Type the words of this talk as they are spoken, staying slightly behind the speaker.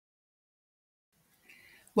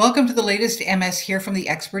Welcome to the latest MS Hear from the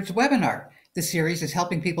Experts webinar. The series is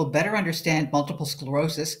helping people better understand multiple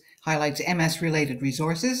sclerosis, highlights MS-related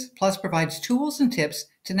resources, plus provides tools and tips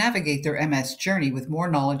to navigate their MS journey with more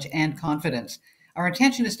knowledge and confidence. Our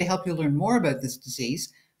intention is to help you learn more about this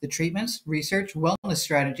disease, the treatments, research, wellness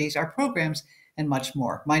strategies, our programs, and much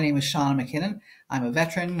more. My name is Shauna McKinnon. I'm a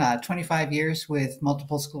veteran, 25 years with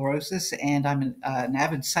multiple sclerosis, and I'm an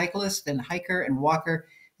avid cyclist and hiker and walker.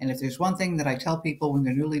 And if there's one thing that I tell people when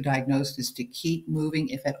they're newly diagnosed is to keep moving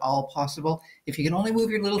if at all possible. If you can only move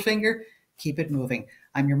your little finger, keep it moving.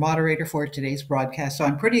 I'm your moderator for today's broadcast, so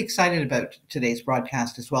I'm pretty excited about today's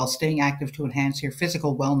broadcast as well, staying active to enhance your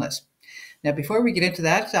physical wellness. Now, before we get into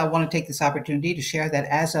that, I want to take this opportunity to share that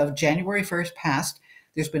as of January 1st past,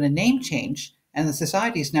 there's been a name change, and the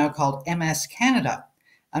society is now called MS Canada.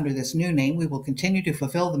 Under this new name, we will continue to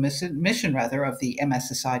fulfill the mission of the MS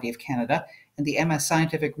Society of Canada and the MS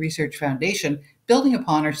Scientific Research Foundation, building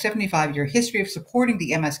upon our 75-year history of supporting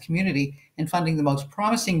the MS community and funding the most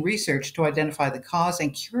promising research to identify the cause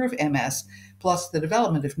and cure of MS, plus the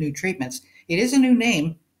development of new treatments. It is a new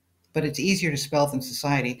name, but it's easier to spell than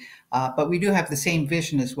society. But we do have the same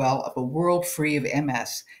vision as well of a world free of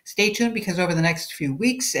MS. Stay tuned, because over the next few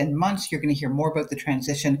weeks and months, you're going to hear more about the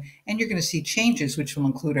transition, and you're going to see changes which will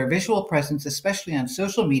include our visual presence, especially on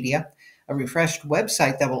social media, a refreshed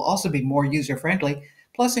website that will also be more user-friendly,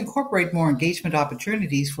 plus incorporate more engagement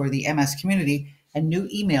opportunities for the MS community and new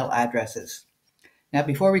email addresses. Now,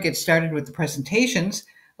 before we get started with the presentations,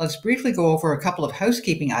 let's briefly go over a couple of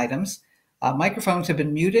housekeeping items. Microphones have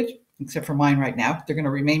been muted, except for mine right now. They're going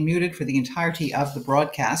to remain muted for the entirety of the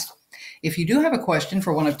broadcast. If you do have a question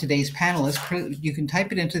for one of today's panelists, you can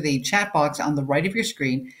type it into the chat box on the right of your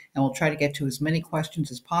screen, and we'll try to get to as many questions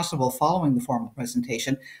as possible following the formal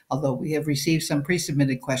presentation, although we have received some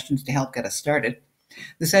pre-submitted questions to help get us started.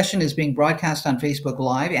 The session is being broadcast on Facebook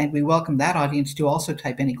Live, and we welcome that audience to also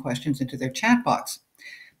type any questions into their chat box.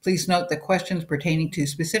 Please note that questions pertaining to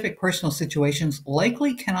specific personal situations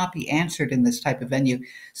likely cannot be answered in this type of venue,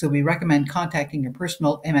 so we recommend contacting your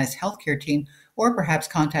personal MS healthcare team or perhaps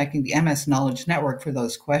contacting the MS Knowledge Network for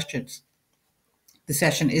those questions. The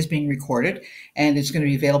session is being recorded, and it's going to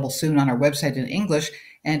be available soon on our website in English,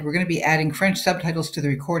 and we're going to be adding French subtitles to the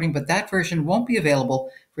recording, but that version won't be available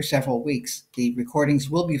for several weeks. The recordings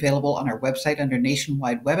will be available on our website under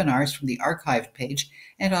Nationwide Webinars from the archived page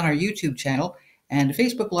and on our YouTube channel, and a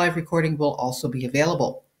Facebook Live recording will also be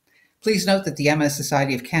available. Please note that the MS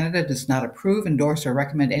Society of Canada does not approve, endorse, or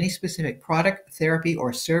recommend any specific product, therapy,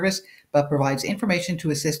 or service, but provides information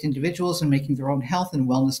to assist individuals in making their own health and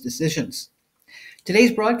wellness decisions.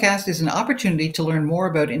 Today's broadcast is an opportunity to learn more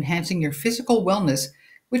about enhancing your physical wellness,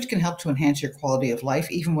 which can help to enhance your quality of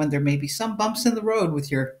life, even when there may be some bumps in the road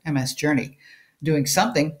with your MS journey. Doing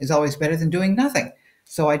something is always better than doing nothing.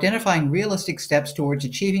 So identifying realistic steps towards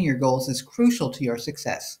achieving your goals is crucial to your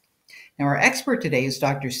success. Now, our expert today is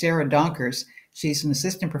Dr. Sarah Donkers. She's an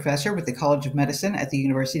assistant professor with the College of Medicine at the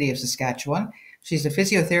University of Saskatchewan. She's a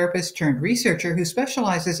physiotherapist turned researcher who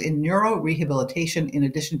specializes in neurorehabilitation in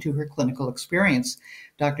addition to her clinical experience.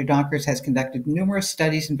 Dr. Donkers has conducted numerous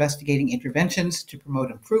studies investigating interventions to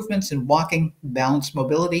promote improvements in walking, balance,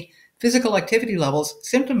 mobility, physical activity levels,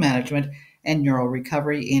 symptom management, and neural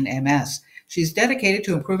recovery in MS. She's dedicated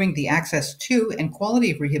to improving the access to and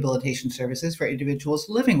quality of rehabilitation services for individuals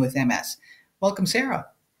living with MS. Welcome, Sarah.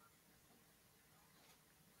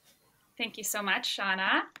 Thank you so much,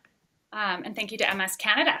 Shauna. And thank you to MS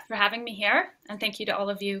Canada for having me here. And thank you to all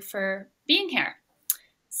of you for being here.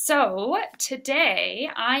 So today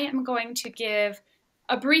I am going to give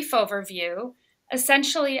a brief overview,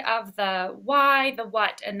 essentially, of the why, the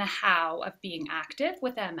what, and the how of being active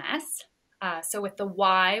with MS. So with the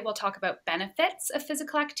why, we'll talk about benefits of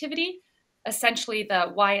physical activity, essentially the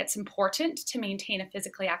why it's important to maintain a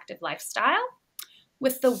physically active lifestyle.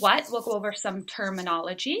 With the what, we'll go over some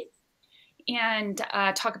terminology and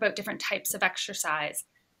talk about different types of exercise.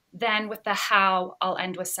 Then with the how, I'll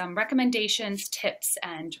end with some recommendations, tips,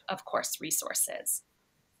 and of course, resources.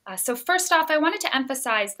 So first off, I wanted to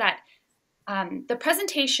emphasize that the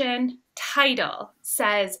presentation title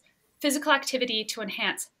says physical activity to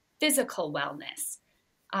enhance physical wellness.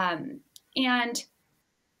 And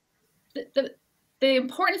the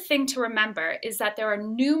important thing to remember is that there are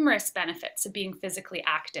numerous benefits of being physically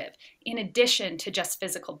active in addition to just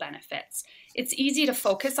physical benefits. It's easy to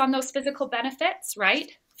focus on those physical benefits,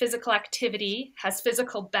 right? Physical activity has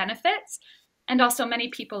physical benefits, and also many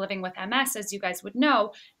people living with MS, as you guys would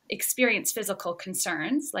know, experience physical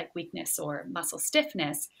concerns like weakness or muscle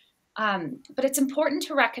stiffness. But it's important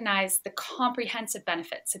to recognize the comprehensive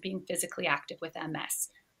benefits of being physically active with MS.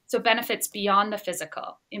 So benefits beyond the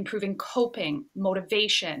physical, improving coping,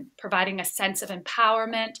 motivation, providing a sense of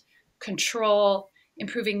empowerment, control,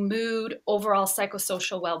 improving mood, overall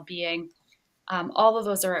psychosocial well-being. All of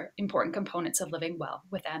those are important components of living well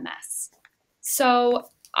with MS. So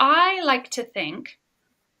I like to think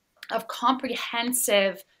of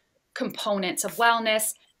comprehensive components of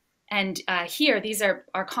wellness. And here, these are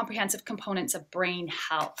comprehensive components of brain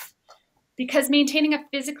health, because maintaining a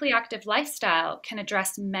physically active lifestyle can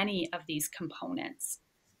address many of these components.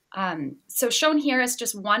 So shown here is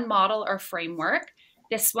just one model or framework.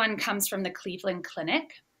 This one comes from the Cleveland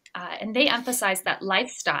Clinic, and they emphasize that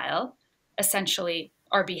lifestyle, essentially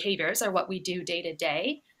our behaviors, are what we do day to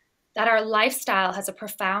day, that our lifestyle has a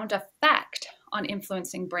profound effect on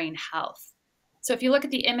influencing brain health. So if you look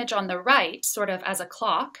at the image on the right, sort of as a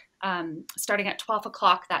clock, starting at 12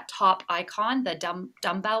 o'clock, that top icon, the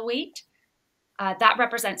dumbbell weight, that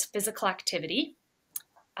represents physical activity.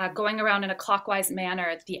 Going around in a clockwise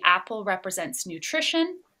manner, the apple represents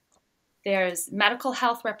nutrition. There's medical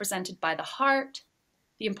health represented by the heart,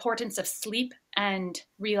 the importance of sleep and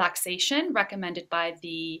relaxation recommended by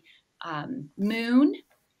the moon.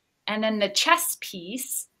 And then the chess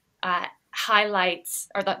piece highlights,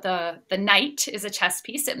 or the knight is a chess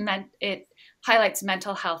piece. It highlights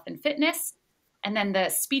mental health and fitness. And then the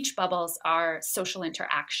speech bubbles are social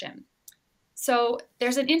interaction. So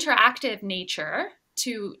there's an interactive nature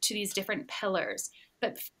to these different pillars,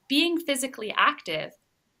 but being physically active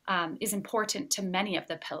is important to many of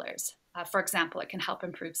the pillars. For example, it can help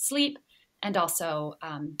improve sleep and also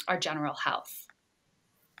our general health.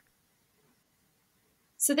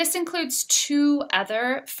 So this includes two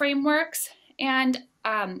other frameworks, and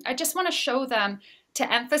I just want to show them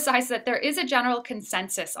to emphasize that there is a general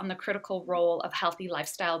consensus on the critical role of healthy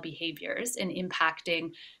lifestyle behaviors in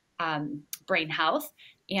impacting brain health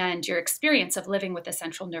and your experience of living with a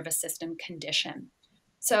central nervous system condition.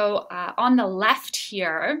 So on the left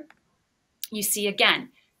here, you see again,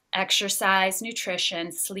 exercise,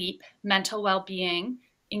 nutrition, sleep, mental well-being,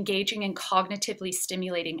 engaging in cognitively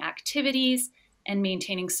stimulating activities, and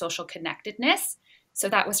maintaining social connectedness. So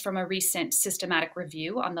that was from a recent systematic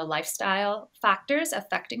review on the lifestyle factors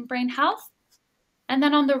affecting brain health. And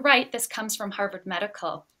then on the right, this comes from Harvard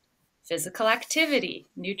Medical. Physical activity,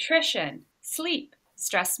 nutrition, sleep,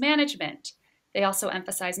 stress management. They also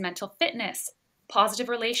emphasize mental fitness, positive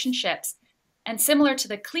relationships, and similar to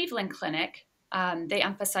the Cleveland Clinic, they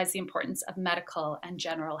emphasize the importance of medical and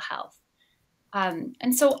general health.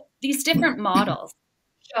 And so these different models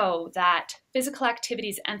show that physical activity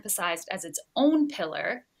is emphasized as its own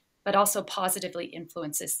pillar, but also positively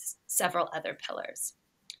influences several other pillars.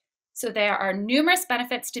 So there are numerous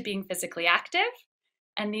benefits to being physically active,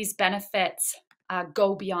 and these benefits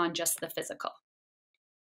go beyond just the physical.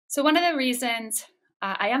 So one of the reasons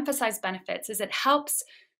I emphasize benefits is it helps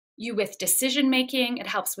you with decision making, it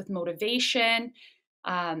helps with motivation,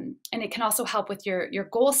 and it can also help with your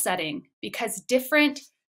goal setting, because different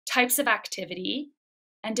types of activity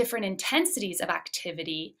and different intensities of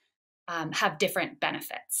activity have different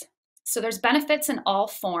benefits. So there's benefits in all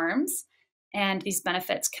forms, and these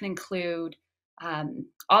benefits can include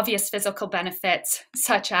obvious physical benefits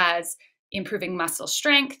such as improving muscle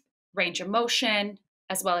strength, range of motion,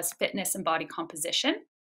 as well as fitness and body composition.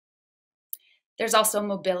 There's also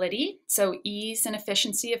mobility, so ease and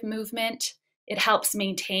efficiency of movement. It helps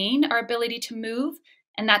maintain our ability to move,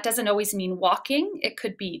 and that doesn't always mean walking. It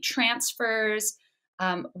could be transfers,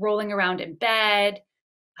 rolling around in bed,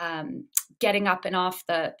 getting up and off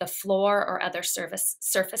the floor or other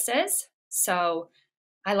surfaces. So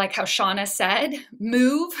I like how Shauna said,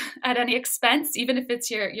 move at any expense, even if it's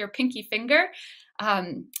your pinky finger.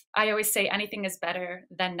 I always say anything is better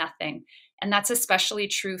than nothing. And that's especially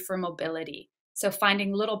true for mobility. So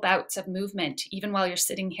finding little bouts of movement, even while you're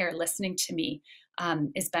sitting here listening to me,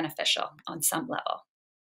 is beneficial on some level.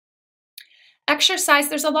 Exercise,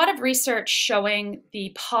 there's a lot of research showing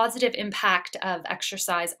the positive impact of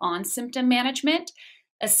exercise on symptom management,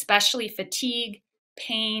 especially fatigue,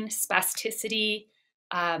 pain, spasticity.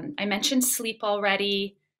 I mentioned sleep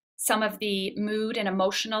already. Some of the mood and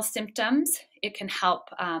emotional symptoms, it can help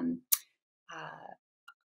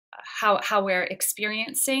how we're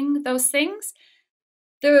experiencing those things.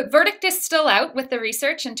 The verdict is still out with the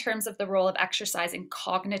research in terms of the role of exercise in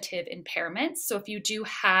cognitive impairments. So if you do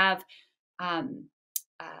have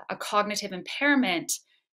a cognitive impairment,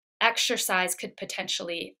 exercise could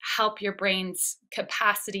potentially help your brain's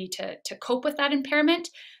capacity to cope with that impairment,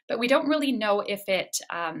 but we don't really know if it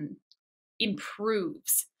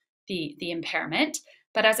improves the impairment.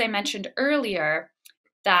 But as I mentioned earlier,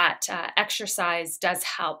 that exercise does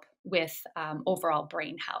help with overall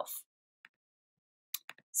brain health.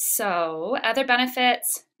 So, other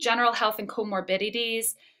benefits, general health and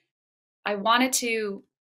comorbidities. I wanted to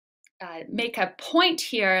make a point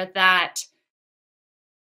here that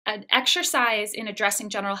an exercise in addressing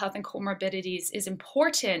general health and comorbidities is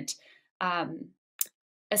important,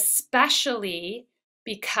 especially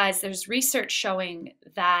because there's research showing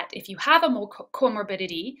that if you have a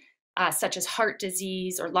comorbidity, such as heart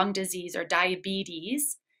disease or lung disease or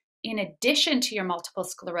diabetes, in addition to your multiple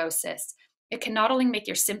sclerosis, it can not only make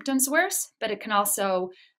your symptoms worse, but it can also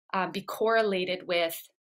be correlated with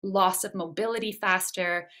loss of mobility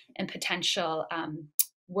faster and potential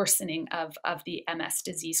worsening of the MS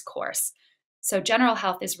disease course. So general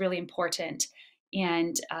health is really important.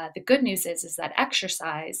 And the good news is that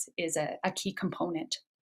exercise is a key component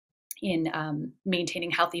in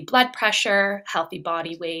maintaining healthy blood pressure, healthy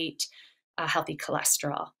body weight, healthy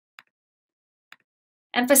cholesterol.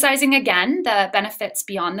 Emphasizing again the benefits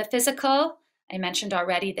beyond the physical. I mentioned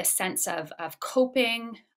already the sense of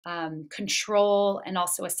coping, control, and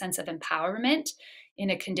also a sense of empowerment in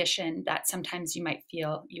a condition that sometimes you might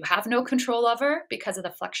feel you have no control over because of the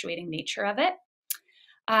fluctuating nature of it.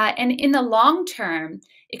 And in the long term,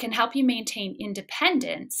 it can help you maintain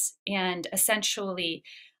independence and essentially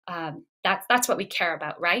that's what we care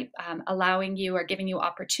about, right? Allowing you or giving you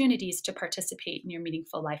opportunities to participate in your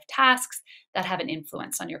meaningful life tasks that have an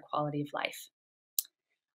influence on your quality of life.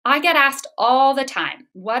 I get asked all the time,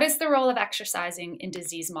 what is the role of exercising in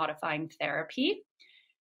disease-modifying therapy?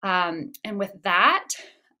 And with that,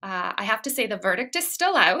 I have to say the verdict is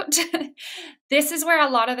still out. This is where a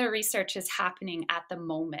lot of the research is happening at the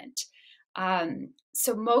moment.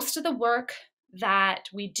 So most of the work that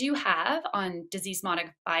we do have on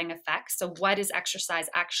disease-modifying effects, so what is exercise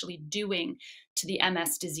actually doing to the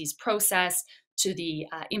MS disease process, to the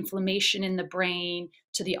inflammation in the brain,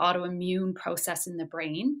 to the autoimmune process in the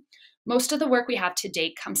brain. Most of the work we have to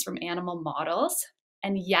date comes from animal models.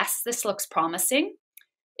 And yes, this looks promising.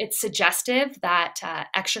 It's suggestive that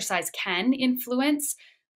exercise can influence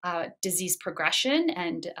disease progression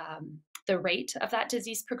and the rate of that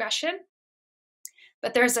disease progression.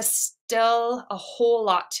 But there's still a whole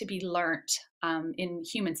lot to be learned in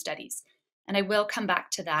human studies. And I will come back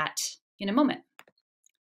to that in a moment.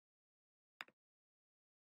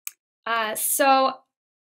 So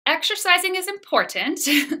exercising is important,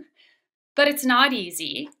 but it's not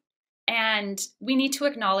easy. And we need to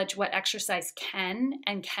acknowledge what exercise can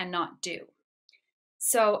and cannot do.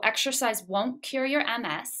 So exercise won't cure your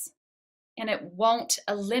MS, and it won't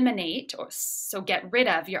eliminate or so get rid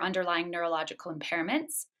of your underlying neurological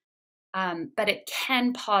impairments, but it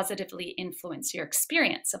can positively influence your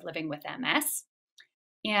experience of living with MS.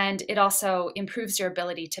 And it also improves your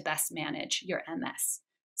ability to best manage your MS.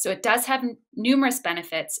 So it does have numerous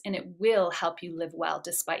benefits, and it will help you live well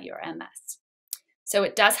despite your MS. So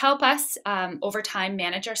it does help us over time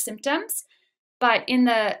manage our symptoms. But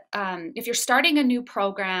if you're starting a new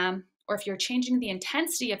program, or if you're changing the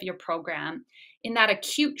intensity of your program, in that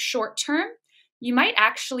acute short term, you might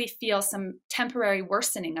actually feel some temporary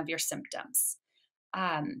worsening of your symptoms.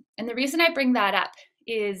 And the reason I bring that up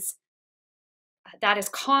is that is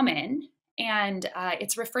common, and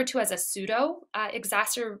it's referred to as a pseudo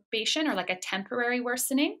exacerbation, or like a temporary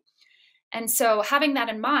worsening. And so having that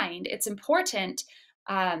in mind, it's important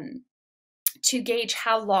to gauge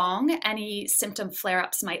how long any symptom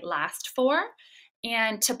flare-ups might last for,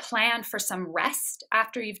 and to plan for some rest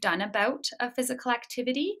after you've done a bout of physical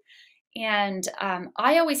activity. And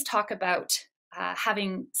I always talk about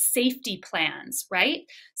having safety plans, right?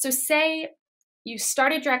 So say you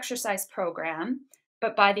started your exercise program,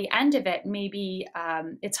 but by the end of it, maybe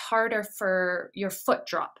it's harder for your foot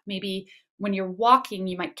drop. Maybe when you're walking,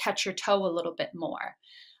 you might catch your toe a little bit more.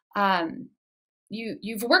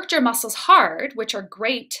 You've worked your muscles hard, which are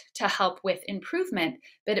great to help with improvement,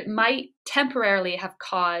 but it might temporarily have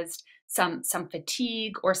caused some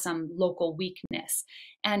fatigue or some local weakness.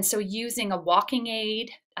 And so using a walking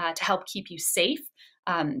aid to help keep you safe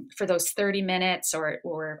for those 30 minutes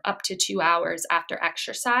or up to 2 hours after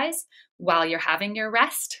exercise while you're having your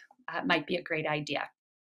rest might be a great idea.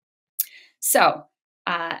 So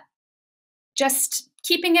just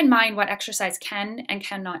keeping in mind what exercise can and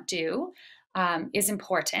cannot do is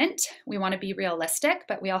important. We want to be realistic,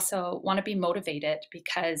 but we also want to be motivated,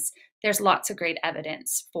 because there's lots of great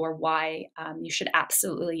evidence for why you should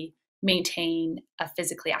absolutely maintain a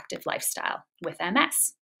physically active lifestyle with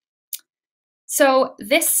MS. So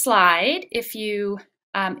this slide, if you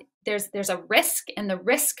there's a risk, and the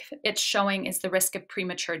risk it's showing is the risk of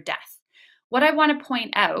premature death. What I want to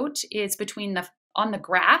point out is on the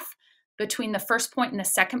graph, between the first point and the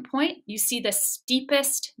second point, you see the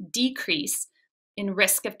steepest decrease in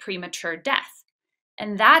risk of premature death.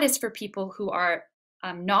 And that is for people who are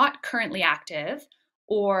not currently active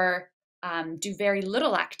or do very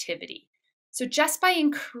little activity. So just by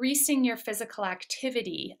increasing your physical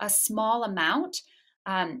activity, a small amount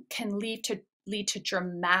can lead to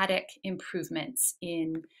dramatic improvements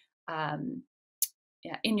in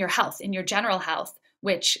your health, in your general health,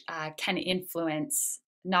 which can influence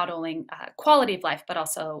not only quality of life, but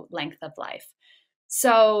also length of life.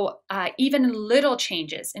 So even little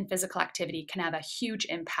changes in physical activity can have a huge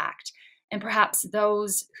impact. And perhaps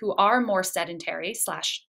those who are more sedentary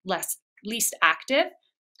 / least active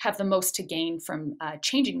have the most to gain from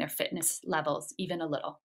changing their fitness levels even a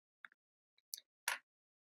little.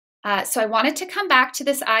 So I wanted to come back to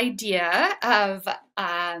this idea of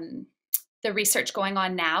the research going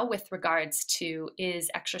on now with regards to, is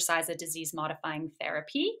exercise a disease-modifying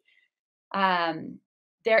therapy?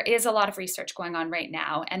 There is a lot of research going on right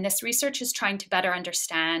now, and this research is trying to better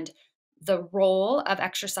understand the role of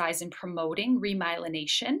exercise in promoting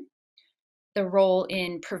remyelination, the role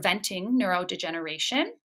in preventing neurodegeneration.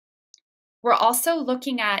 We're also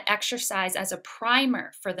looking at exercise as a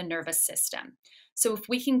primer for the nervous system. So if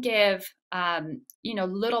we can give,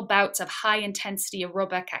 little bouts of high intensity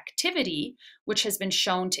aerobic activity, which has been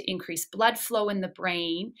shown to increase blood flow in the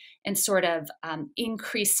brain and sort of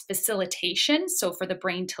increase facilitation, so for the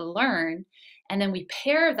brain to learn, and then we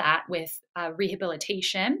pair that with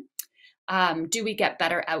rehabilitation, do we get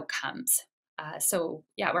better outcomes?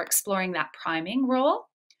 We're exploring that priming role.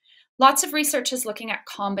 Lots of research is looking at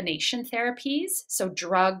combination therapies, so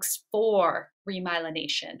drugs for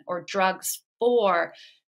remyelination or drugs for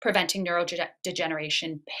preventing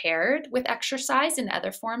neurodegeneration paired with exercise and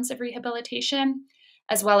other forms of rehabilitation,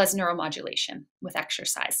 as well as neuromodulation with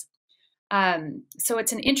exercise. So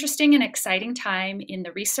it's an interesting and exciting time in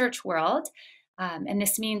the research world, and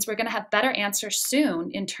this means we're going to have better answers soon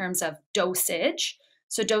in terms of dosage.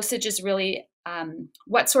 So dosage is really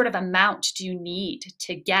what sort of amount do you need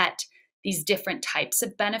to get these different types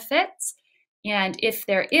of benefits? And if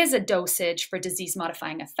there is a dosage for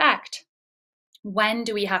disease-modifying effect, when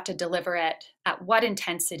do we have to deliver it, at what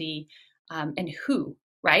intensity, and who,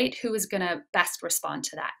 right? Who is going to best respond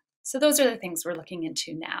to that? So those are the things we're looking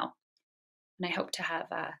into now. And I hope to have,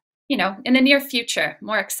 in the near future,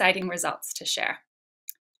 more exciting results to share.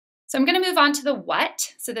 So I'm going to move on to the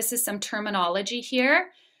what. So this is some terminology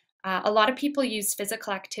here. A lot of people use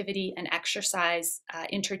physical activity and exercise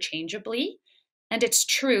interchangeably. And it's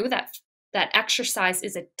true that exercise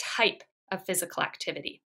is a type of physical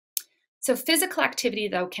activity. So physical activity,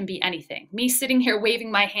 though, can be anything. Me sitting here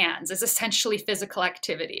waving my hands is essentially physical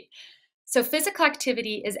activity. So physical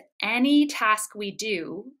activity is any task we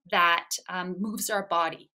do that moves our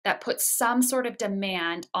body, that puts some sort of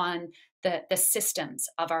demand on the systems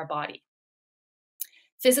of our body.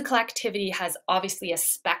 Physical activity has obviously a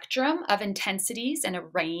spectrum of intensities and a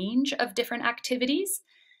range of different activities.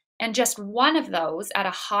 And just one of those at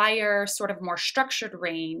a higher, sort of more structured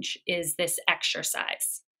range is this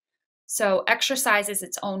exercise. So exercise is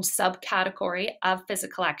its own subcategory of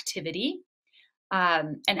physical activity.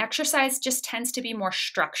 And exercise just tends to be more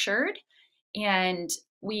structured. And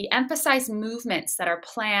we emphasize movements that are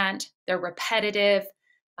planned, they're repetitive,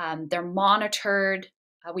 they're monitored.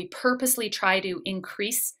 We purposely try to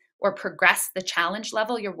increase or progress the challenge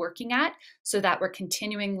level you're working at so that we're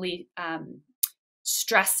continually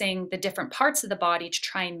stressing the different parts of the body to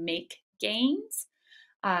try and make gains.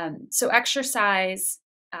 So exercise,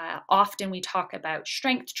 often we talk about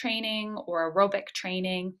strength training or aerobic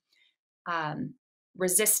training.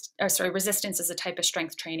 Resistance is a type of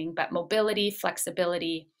strength training, but mobility,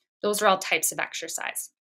 flexibility, those are all types of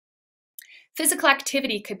exercise. Physical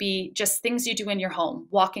activity could be just things you do in your home,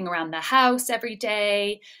 walking around the house every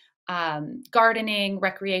day, gardening,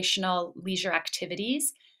 recreational, leisure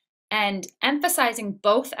activities. And emphasizing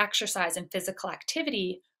both exercise and physical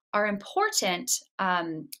activity are important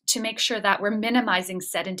to make sure that we're minimizing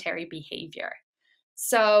sedentary behavior.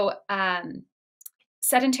 So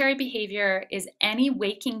sedentary behavior is any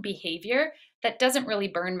waking behavior that doesn't really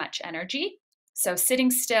burn much energy. So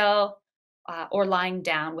sitting still or lying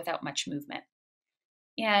down without much movement.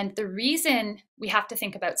 And the reason we have to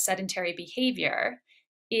think about sedentary behavior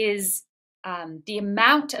is the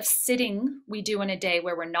amount of sitting we do in a day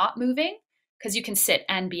where we're not moving, because you can sit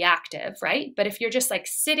and be active, right? But if you're just like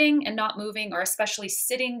sitting and not moving, or especially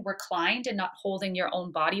sitting reclined and not holding your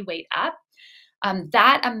own body weight up,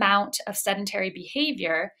 that amount of sedentary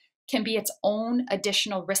behavior can be its own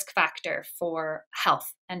additional risk factor for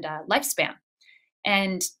health and lifespan.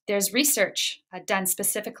 And there's research done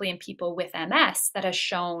specifically in people with MS that has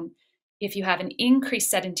shown if you have an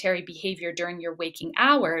increased sedentary behavior during your waking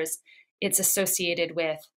hours, it's associated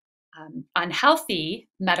with unhealthy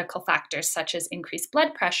medical factors such as increased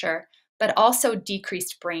blood pressure, but also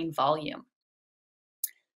decreased brain volume.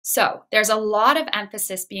 So there's a lot of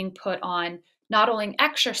emphasis being put on not only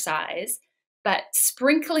exercise, but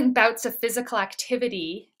sprinkling bouts of physical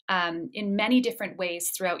activity in many different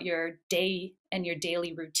ways throughout your day and your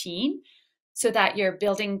daily routine so that you're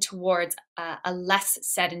building towards a less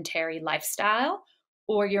sedentary lifestyle,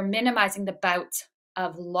 or you're minimizing the bouts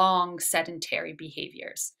of long sedentary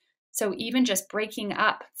behaviors. So even just breaking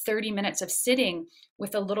up 30 minutes of sitting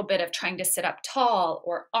with a little bit of trying to sit up tall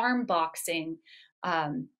or arm boxing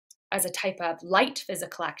as a type of light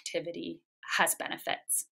physical activity has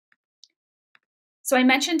benefits. So I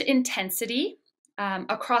mentioned intensity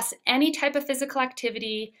across any type of physical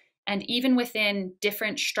activity, and even within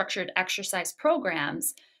different structured exercise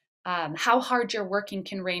programs, how hard you're working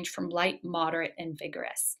can range from light, moderate, and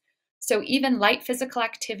vigorous. So even light physical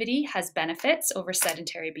activity has benefits over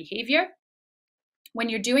sedentary behavior. When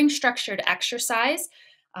you're doing structured exercise,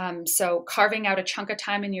 so carving out a chunk of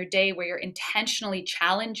time in your day where you're intentionally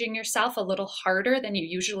challenging yourself a little harder than you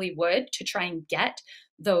usually would to try and get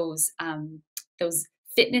those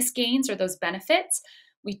fitness gains or those benefits,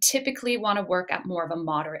 we typically want to work at more of a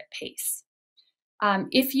moderate pace.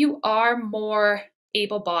 If you are more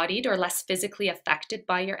able-bodied or less physically affected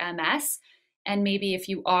by your MS, and maybe if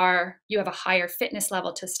you have a higher fitness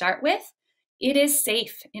level to start with, it is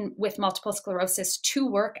safe with multiple sclerosis to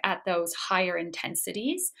work at those higher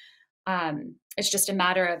intensities. It's just a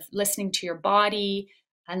matter of listening to your body,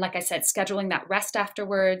 and like I said, scheduling that rest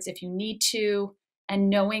afterwards if you need to, and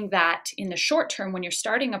knowing that in the short term when you're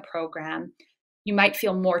starting a program, you might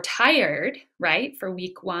feel more tired, right, for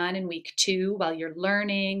week 1 and week 2 while you're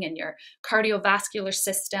learning, and your cardiovascular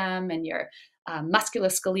system and your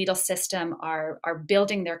musculoskeletal system are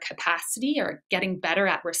building their capacity or getting better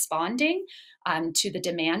at responding to the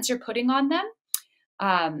demands you're putting on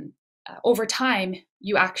them. Over time,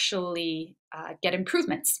 you actually get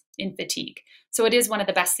improvements in fatigue. So it is one of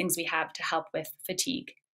the best things we have to help with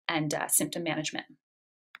fatigue and symptom management.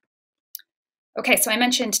 Okay, so I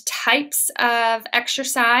mentioned types of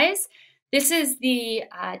exercise. This is the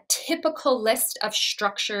typical list of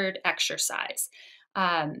structured exercise.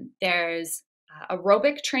 There's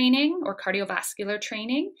aerobic training or cardiovascular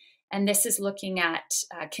training, and this is looking at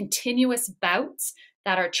continuous bouts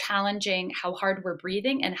that are challenging how hard we're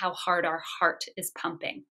breathing and how hard our heart is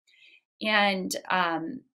pumping. And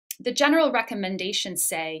the general recommendations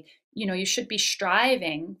say, you should be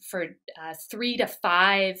striving for 3 to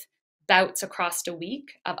 5 bouts across a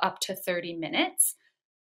week of up to 30 minutes,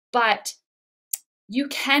 but you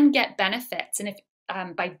can get benefits and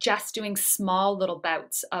by just doing small little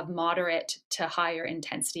bouts of moderate to higher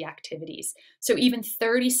intensity activities. So even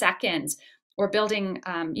 30 seconds or building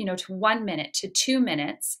to 1 minute to 2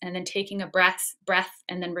 minutes, and then taking a breath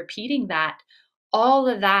and then repeating that, all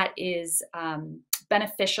of that is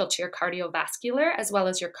beneficial to your cardiovascular as well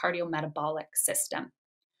as your cardiometabolic system.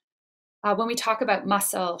 When we talk about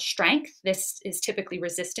muscle strength, this is typically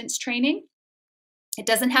resistance training. It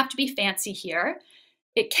doesn't have to be fancy here.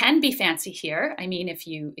 It can be fancy here. I mean, if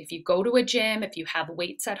you go to a gym, if you have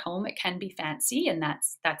weights at home, it can be fancy, and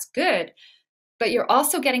that's good. But you're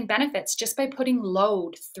also getting benefits just by putting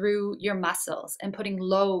load through your muscles and putting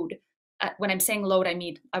load. When I'm saying load, I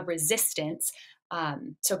mean a resistance.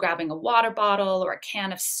 So grabbing a water bottle or a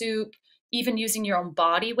can of soup, even using your own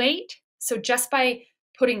body weight. So just by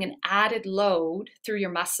putting an added load through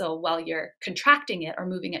your muscle while you're contracting it or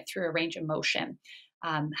moving it through a range of motion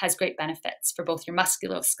has great benefits for both your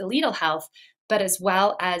musculoskeletal health, but as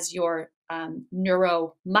well as your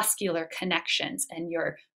neuromuscular connections and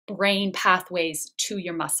your brain pathways to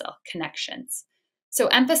your muscle connections. So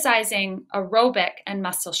emphasizing aerobic and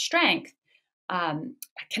muscle strength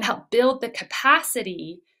can help build the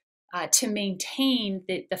capacity to maintain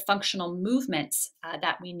the functional movements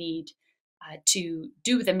that we need to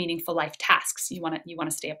do the meaningful life tasks you want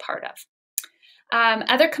to stay a part of.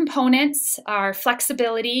 Other components are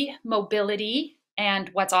flexibility, mobility, and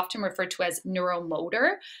what's often referred to as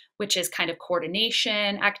neuromotor, which is kind of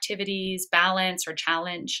coordination activities, balance or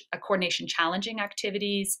coordination challenging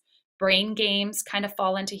activities. Brain games kind of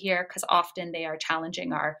fall into here because often they are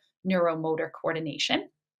challenging our neuromotor coordination.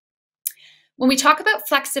 When we talk about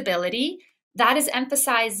flexibility, that is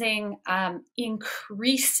emphasizing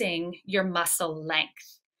increasing your muscle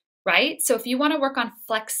length, right? So if you want to work on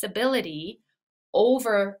flexibility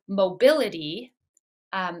over mobility,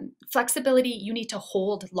 flexibility, you need to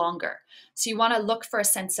hold longer. So you want to look for a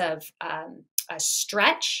sense of a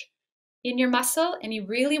stretch in your muscle, and you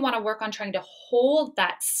really want to work on trying to hold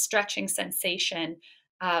that stretching sensation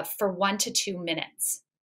for 1 to 2 minutes.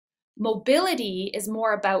 Mobility is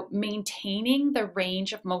more about maintaining the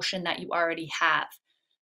range of motion that you already have.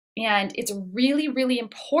 And it's really, really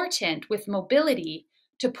important with mobility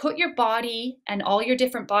to put your body and all your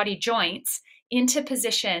different body joints into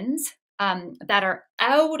positions that are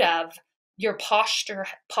out of your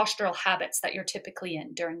postural habits that you're typically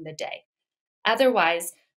in during the day.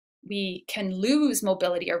 Otherwise, we can lose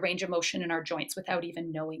mobility or range of motion in our joints without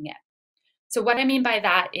even knowing it. So what I mean by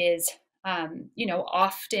that is,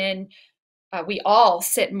 often we all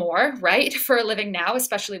sit more, right, for a living now,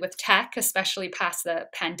 especially with tech, especially past the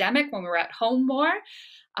pandemic when we're at home more.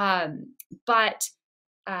 But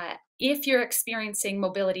if you're experiencing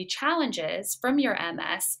mobility challenges from your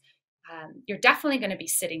MS, you're definitely going to be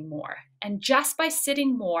sitting more. And just by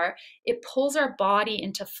sitting more, it pulls our body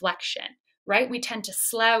into flexion, right? We tend to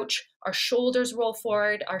slouch, our shoulders roll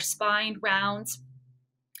forward, our spine rounds.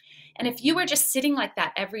 And if you are just sitting like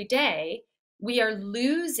that every day, we are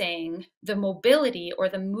losing the mobility or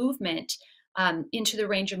the movement into the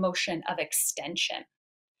range of motion of extension.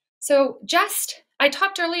 So I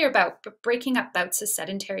talked earlier about breaking up bouts of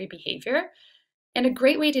sedentary behavior. And a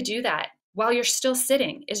great way to do that while you're still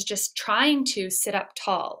sitting is just trying to sit up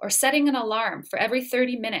tall, or setting an alarm for every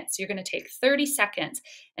 30 minutes. You're going to take 30 seconds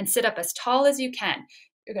and sit up as tall as you can.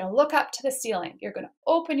 You're going to look up to the ceiling. You're going to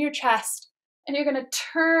open your chest and you're going to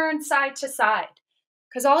turn side to side.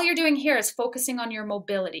 Because all you're doing here is focusing on your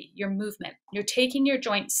mobility, your movement. You're taking your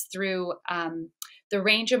joints through the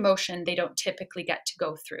range of motion they don't typically get to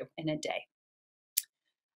go through in a day.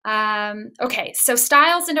 Okay, so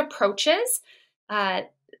styles and approaches,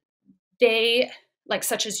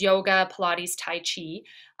 such as yoga, Pilates, Tai Chi,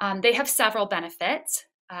 they have several benefits.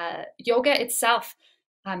 Yoga itself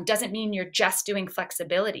doesn't mean you're just doing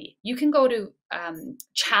flexibility. You can go to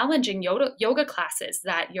challenging yoga classes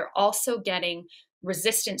that you're also getting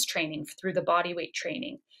resistance training through the body weight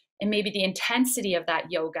training. And maybe the intensity of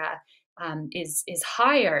that yoga is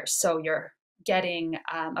higher, so you're getting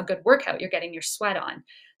a good workout, you're getting your sweat on.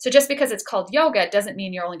 So just because it's called yoga doesn't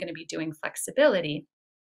mean you're only going to be doing flexibility.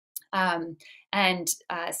 And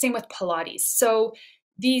same with Pilates. So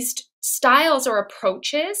these styles or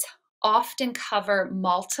approaches often cover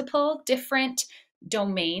multiple different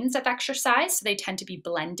domains of exercise. So they tend to be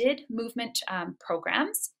blended movement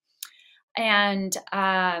programs. And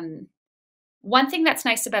one thing that's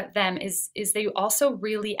nice about them is they also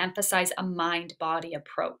really emphasize a mind-body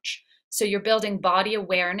approach. So you're building body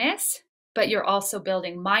awareness, but you're also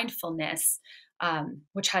building mindfulness,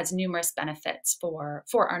 which has numerous benefits for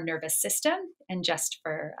our nervous system and just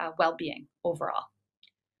for well-being overall.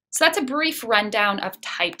 So that's a brief rundown of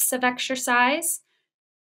types of exercise.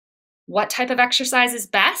 What type of exercise is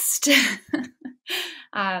best?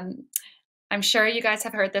 I'm sure you guys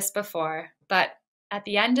have heard this before, but at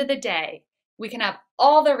the end of the day, we can have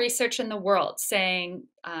all the research in the world saying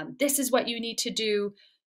this is what you need to do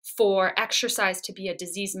for exercise to be a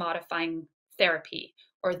disease-modifying therapy,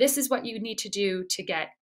 or this is what you need to do to get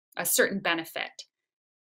a certain benefit.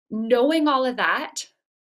 Knowing all of that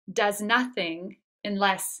does nothing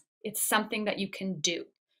unless it's something that you can do,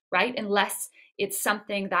 right? Unless it's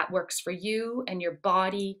something that works for you and your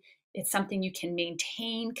body, it's something you can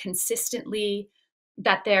maintain consistently,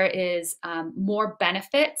 that there is more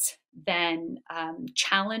benefits than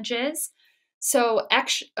challenges. So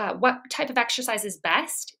what type of exercise is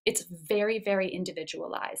best? It's very, very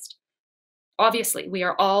individualized. Obviously, we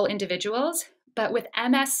are all individuals, but with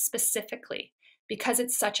MS specifically, because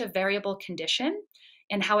it's such a variable condition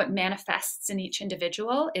and how it manifests in each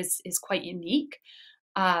individual is quite unique.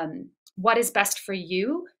 What is best for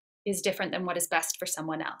you is different than what is best for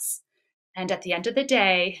someone else. And at the end of the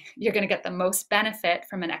day, you're going to get the most benefit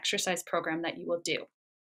from an exercise program that you will do.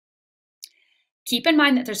 Keep in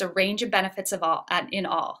mind that there's a range of benefits in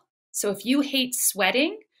all. So if you hate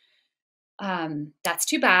sweating, that's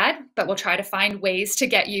too bad, but we'll try to find ways to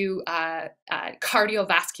get you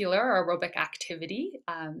cardiovascular or aerobic activity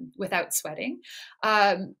without sweating.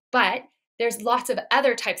 But there's lots of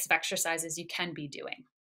other types of exercises you can be doing.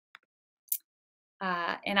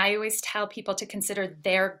 And I always tell people to consider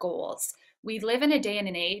their goals. We live in a day and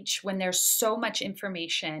an age when there's so much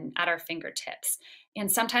information at our fingertips,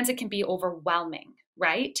 and sometimes it can be overwhelming,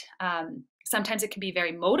 right? Sometimes it can be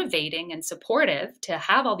very motivating and supportive to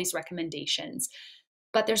have all these recommendations,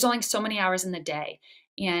 but there's only so many hours in the day,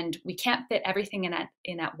 and we can't fit everything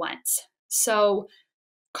in at once. So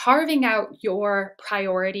carving out your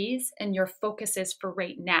priorities and your focuses for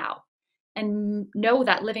right now. And know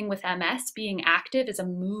that living with MS, being active, is a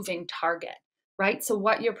moving target, right? So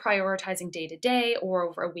what you're prioritizing day to day or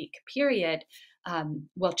over a week period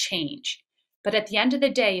will change. But at the end of the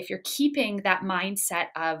day, if you're keeping that mindset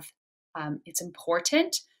of it's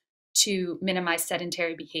important to minimize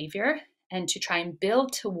sedentary behavior and to try and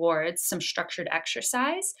build towards some structured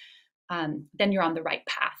exercise, then you're on the right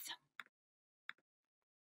path.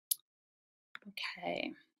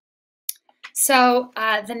 Okay. So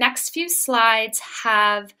the next few slides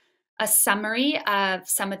have a summary of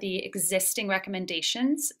some of the existing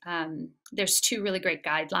recommendations. There's 2 really great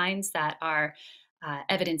guidelines that are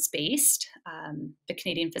evidence-based, the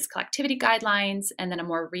Canadian Physical Activity Guidelines, and then a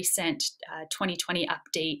more recent 2020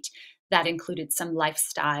 update that included some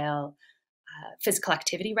lifestyle physical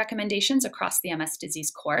activity recommendations across the MS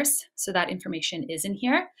disease course. So that information is in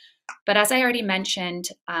here. But as I already mentioned,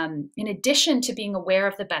 in addition to being aware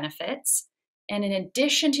of the benefits, and in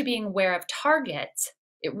addition to being aware of targets,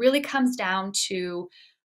 it really comes down to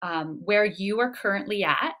where you are currently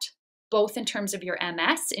at, both in terms of your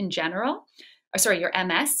MS in general, your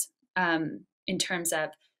MS in terms of,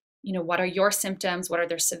 what are your symptoms, what are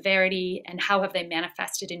their severity, and how have they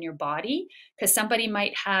manifested in your body? Because somebody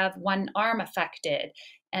might have one arm affected,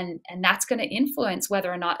 and that's going to influence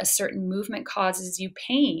whether or not a certain movement causes you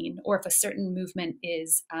pain or if a certain movement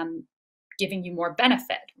is giving you more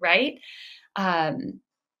benefit, right?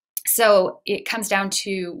 So it comes down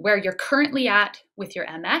to where you're currently at with your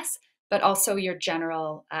MS, but also your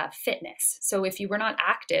general fitness. So if you were not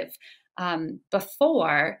active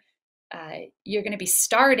before, you're going to be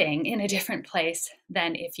starting in a different place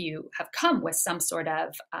than if you have come with some sort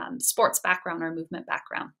of sports background or movement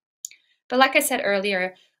background. But like I said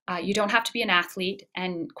earlier, you don't have to be an athlete,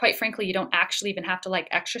 and quite frankly, you don't actually even have to like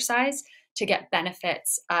exercise to get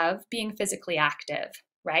benefits of being physically active,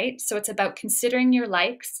 right? So it's about considering your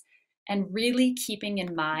likes and really keeping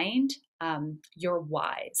in mind your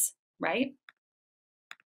whys, right?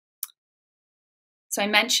 So I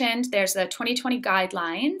mentioned there's the 2020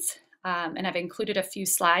 guidelines, and I've included a few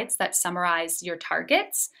slides that summarize your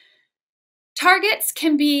targets. Targets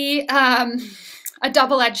can be a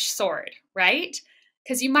double-edged sword, right?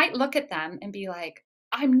 Because you might look at them and be like,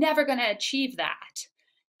 I'm never going to achieve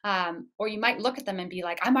that. Or you might look at them and be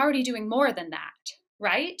like, I'm already doing more than that,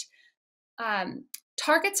 right?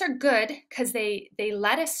 Targets are good because they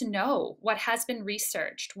let us know what has been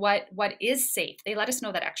researched, what is safe. They let us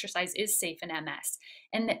know that exercise is safe in MS.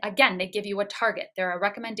 And again, they give you a target. They're a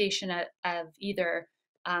recommendation of either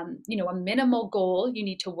a minimal goal you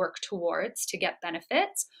need to work towards to get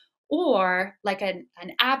benefits, or like an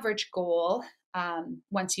average goal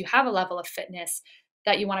once you have a level of fitness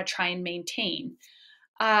that you want to try and maintain.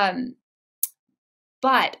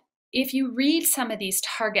 But if you read some of these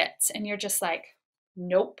targets and you're just like,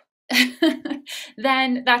 nope,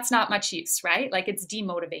 then that's not much use, right? Like it's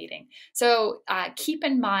demotivating. So keep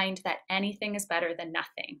in mind that anything is better than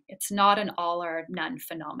nothing. It's not an all or none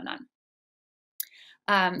phenomenon.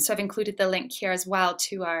 So I've included the link here as well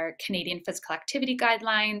to our Canadian Physical Activity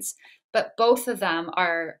Guidelines, but both of them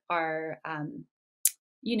are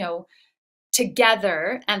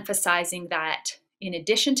together emphasizing that in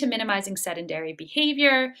addition to minimizing sedentary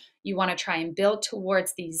behavior, you want to try and build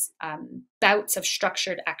towards these bouts of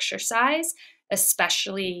structured exercise,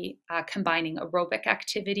 especially combining aerobic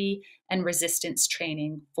activity and resistance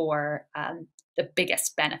training for the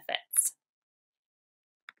biggest benefits.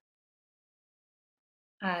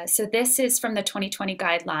 So this is from the 2020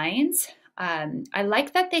 guidelines. I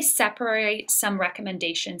like that they separate some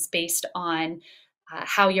recommendations based on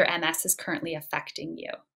how your MS is currently affecting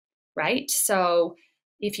you, right? So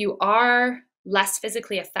if you are less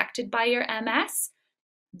physically affected by your MS,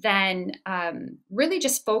 then really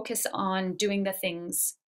just focus on doing the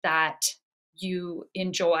things that you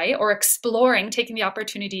enjoy, or exploring, taking the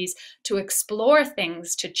opportunities to explore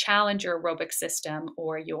things to challenge your aerobic system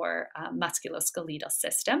or your musculoskeletal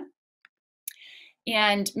system.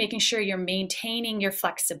 And making sure you're maintaining your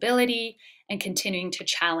flexibility and continuing to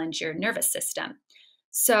challenge your nervous system.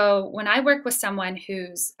 So when I work with someone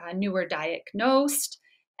who's newer diagnosed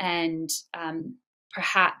and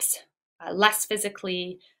perhaps less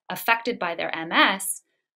physically affected by their MS,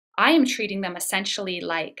 I am treating them essentially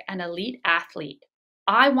like an elite athlete.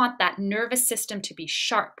 I want that nervous system to be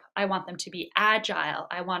sharp. I want them to be agile.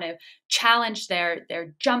 I want to challenge their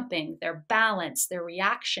jumping, their balance, their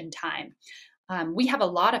reaction time. We have a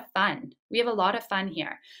lot of fun. We have a lot of fun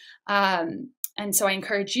here. And so I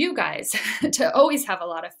encourage you guys to always have a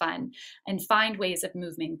lot of fun and find ways of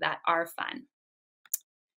moving that are fun.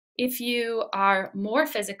 if you are more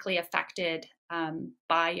physically affected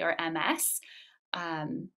by your MS,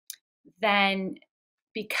 then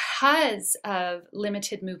because of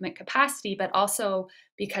limited movement capacity, but also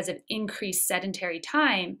because of increased sedentary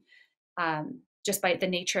time, just by the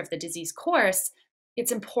nature of the disease course,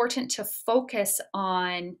 it's important to focus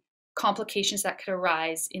on complications that could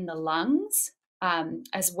arise in the lungs,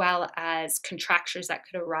 as well as contractures that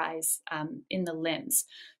could arise in the limbs.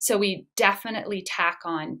 So we definitely tack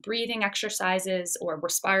on breathing exercises or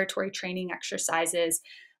respiratory training exercises.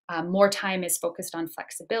 More time is focused on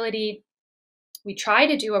flexibility. We try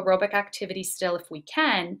to do aerobic activity still if we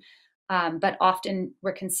can, but often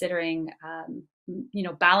we're considering,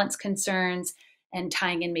 balance concerns and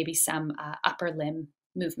tying in maybe some upper limb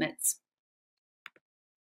movements.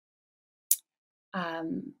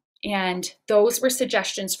 And those were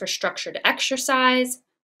suggestions for structured exercise.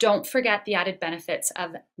 Don't forget the added benefits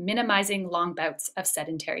of minimizing long bouts of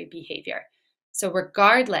sedentary behavior. So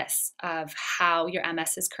regardless of how your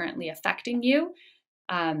MS is currently affecting you,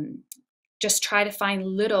 just try to find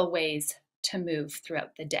little ways to move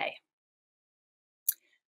throughout the day.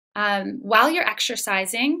 While you're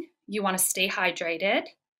exercising, you want to stay hydrated.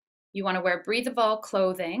 You want to wear breathable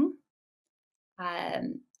clothing.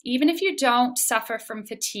 Even if you don't suffer from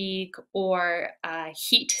fatigue or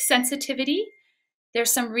heat sensitivity,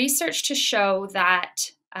 there's some research to show that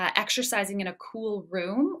exercising in a cool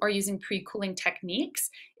room or using pre-cooling techniques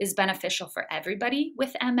is beneficial for everybody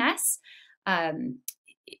with MS.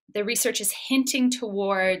 The research is hinting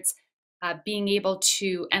towards being able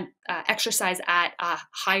to exercise at a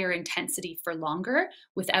higher intensity for longer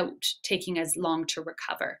without taking as long to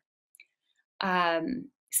recover.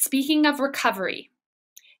 Speaking of recovery,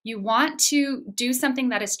 you want to do something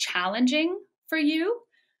that is challenging for you,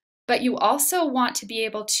 but you also want to be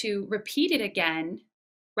able to repeat it again,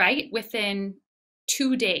 right, within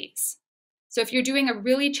 2 days. So if you're doing a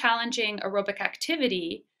really challenging aerobic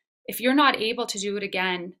activity, if you're not able to do it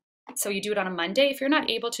again, so you do it on a Monday, if you're not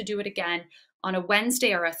able to do it again on a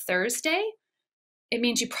Wednesday or a Thursday, it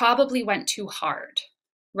means you probably went too hard,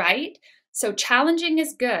 right? So challenging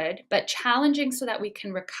is good, but challenging so that we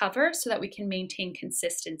can recover, so that we can maintain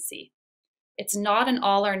consistency. It's not an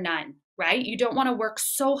all or none, right? You don't want to work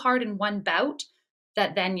so hard in one bout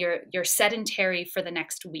that then you're sedentary for the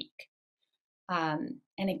next week. And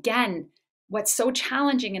again, what's so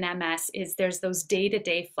challenging in MS is there's those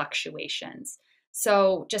day-to-day fluctuations.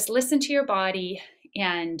 So just listen to your body,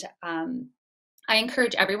 and I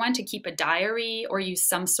encourage everyone to keep a diary or use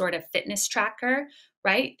some sort of fitness tracker,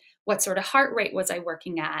 right? What sort of heart rate was I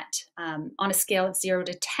working at? On a scale of 0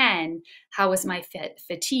 to 10, how was my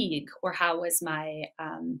fatigue, or how was my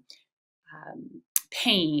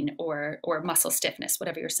pain or muscle stiffness,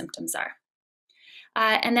 whatever your symptoms are.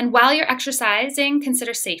 And then while you're exercising,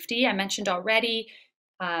 consider safety. I mentioned already,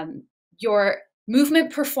 your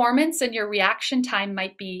movement performance and your reaction time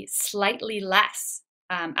might be slightly less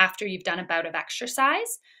after you've done a bout of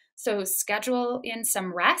exercise. So schedule in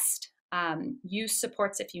some rest, use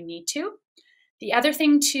supports if you need to. The other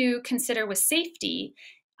thing to consider with safety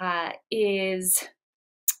is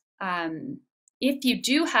if you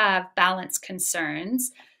do have balance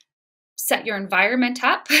concerns, set your environment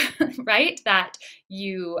up, right? That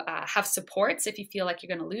you have supports if you feel like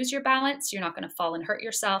you're going to lose your balance, you're not going to fall and hurt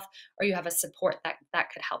yourself, or you have a support that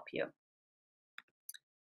could help you.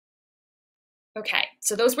 Okay,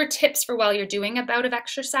 so those were tips for while you're doing a bout of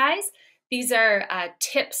exercise. These are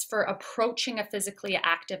tips for approaching a physically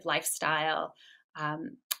active lifestyle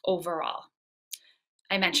overall.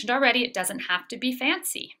 I mentioned already, it doesn't have to be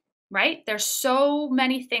fancy, right? There's so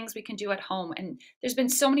many things we can do at home, and there's been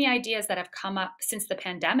so many ideas that have come up since the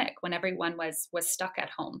pandemic when everyone was stuck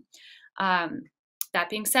at home. That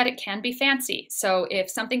being said, it can be fancy. So if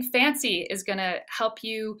something fancy is going to help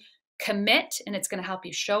you commit and it's going to help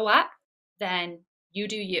you show up, then you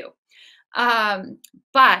do you.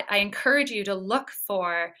 But I encourage you to look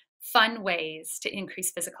for fun ways to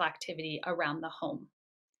increase physical activity around the home.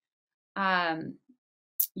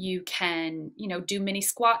 You can, do mini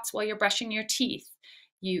squats while you're brushing your teeth.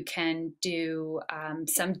 You can do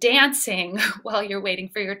some dancing while you're waiting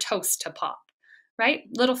for your toast to pop, right?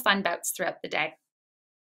 Little fun bouts throughout the day.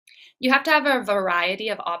 You have to have a variety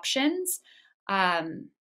of options,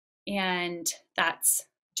 and that's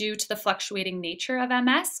due to the fluctuating nature of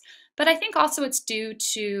MS, but I think also it's due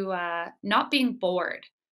to not being bored,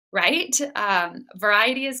 right?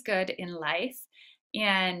 Variety is good in life,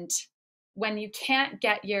 and when you can't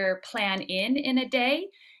get your plan in a day,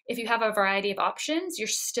 if you have a variety of options, you're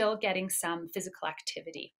still getting some physical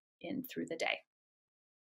activity in through the day.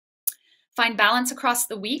 Find balance across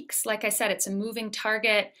the weeks. Like I said, it's a moving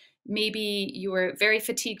target. maybe you were very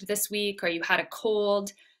fatigued this week or you had a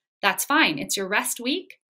cold. That's fine. It's your rest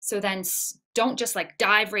week. So then don't just like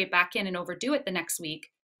dive right back in and overdo it the next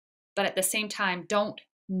week. But at the same time, don't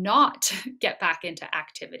not get back into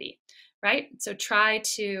activity, right? So try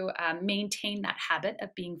to maintain that habit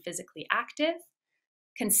of being physically active.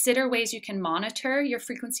 Consider ways you can monitor your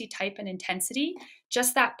frequency, type, and intensity.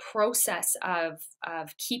 Just that process of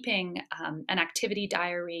keeping an activity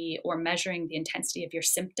diary or measuring the intensity of your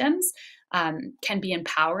symptoms can be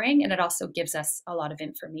empowering. And it also gives us a lot of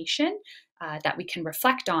information that we can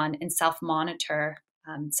reflect on and self-monitor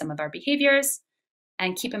some of our behaviors.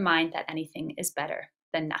 And keep in mind that anything is better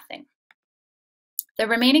than nothing. The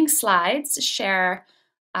remaining slides share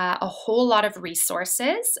a whole lot of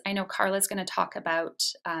resources. I know Carla's going to talk about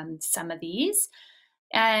some of these.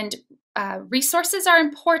 And resources are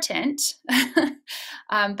important,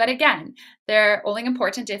 but again, they're only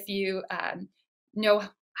important if you know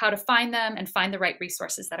how to find them and find the right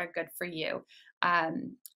resources that are good for you.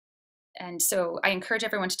 And so I encourage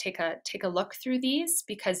everyone to take a look through these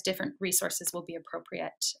because different resources will be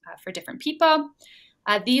appropriate for different people.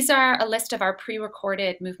 These are a list of our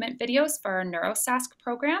pre-recorded movement videos for our NeuroSask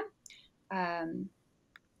program.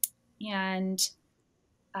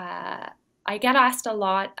 I get asked a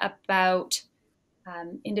lot about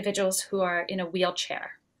individuals who are in a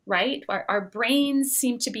wheelchair, right? Our brains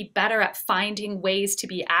seem to be better at finding ways to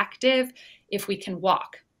be active if we can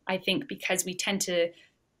walk, I think, because we tend to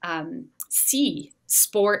see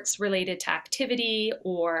sports related to activity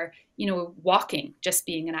or, walking just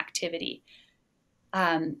being an activity.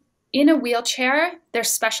 In a wheelchair, there's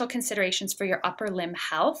special considerations for your upper limb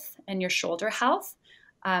health and your shoulder health.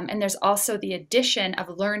 And there's also the addition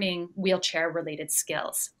of learning wheelchair related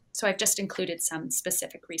skills. So I've just included some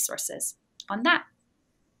specific resources on that.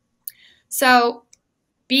 So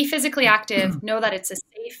be physically active, know that it's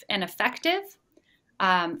safe and effective.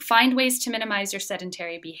 Find ways to minimize your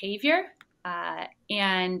sedentary behavior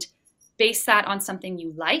and base that on something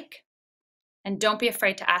you like. And don't be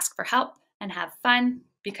afraid to ask for help and have fun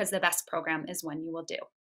because the best program is one you will do.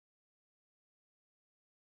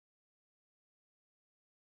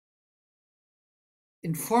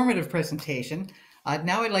 Informative presentation.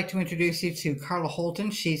 Now I'd like to introduce you to Carla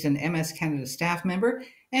Holton. She's an MS Canada staff member,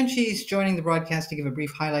 and she's joining the broadcast to give a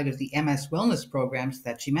brief highlight of the MS wellness programs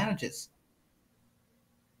that she manages.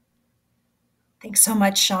 Thanks so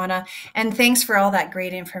much, Shauna. And thanks for all that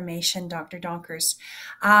great information, Dr. Donkers.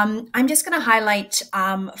 I'm just going to highlight so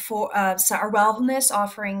our wellness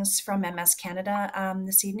offerings from MS Canada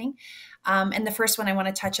this evening. And the first one I want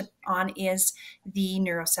to touch on is the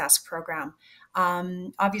NeuroSask program.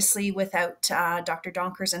 Obviously, without Dr.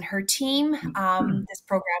 Donkers and her team, this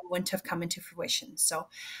program wouldn't have come into fruition. So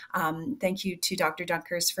thank you to Dr.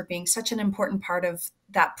 Donkers for being such an important part of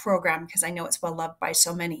that program because I know it's well loved by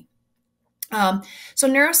so many. So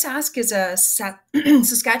NeuroSask is a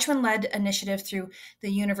Saskatchewan-led initiative through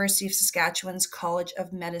the University of Saskatchewan's College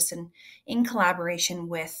of Medicine in collaboration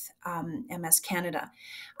with MS Canada.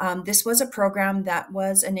 This was a program that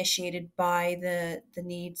was initiated by the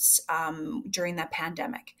needs during that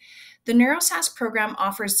pandemic. The NeuroSask program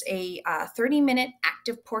offers a 30-minute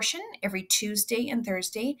active portion every Tuesday and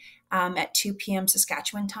Thursday at 2 p.m.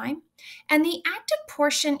 Saskatchewan time. And the active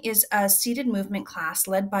portion is a seated movement class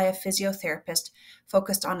led by a physiotherapist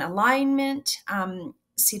focused on alignment,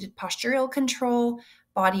 seated postural control,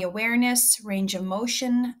 body awareness, range of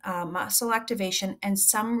motion, muscle activation, and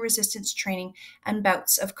some resistance training and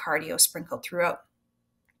bouts of cardio sprinkled throughout.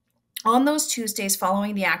 On those Tuesdays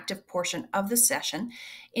following the active portion of the session,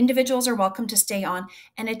 individuals are welcome to stay on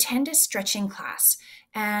and attend a stretching class.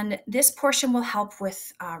 And this portion will help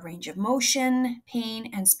with range of motion, pain,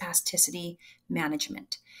 and spasticity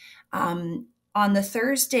management. On the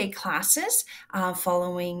Thursday classes,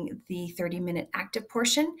 following the 30-minute active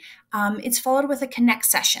portion, it's followed with a Connect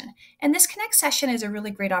session. And this Connect session is a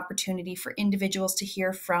really great opportunity for individuals to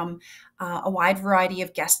hear from a wide variety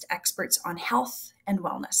of guest experts on health and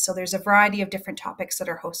wellness. So there's a variety of different topics that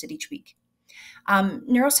are hosted each week.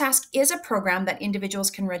 NeuroSask is a program that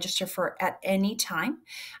individuals can register for at any time.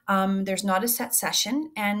 There's not a set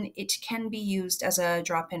session, and it can be used as a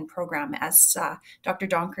drop-in program. As Dr.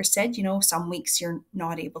 Donker said, some weeks you're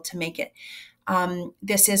not able to make it.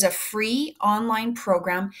 This is a free online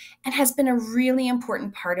program and has been a really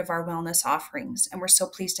important part of our wellness offerings. And we're so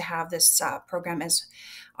pleased to have this program as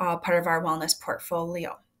part of our wellness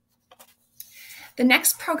portfolio. The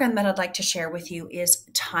next program that I'd like to share with you is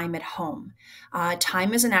Time at Home.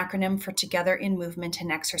 TIME is an acronym for Together in Movement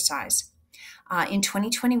and Exercise. In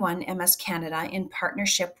 2021, MS Canada, in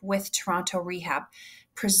partnership with Toronto Rehab,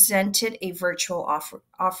 presented a virtual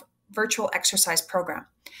virtual exercise program.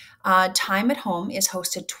 Time at Home is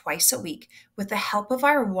hosted twice a week with the help of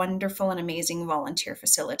our wonderful and amazing volunteer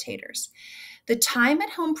facilitators. The Time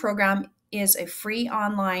at Home program is a free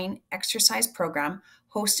online exercise program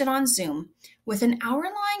hosted on Zoom with an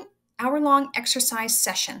hour-long exercise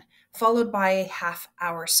session followed by a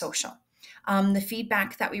half-hour social. The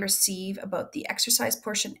feedback that we receive about the exercise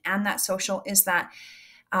portion and that social is that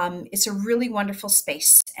it's a really wonderful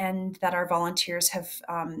space, and that our volunteers have,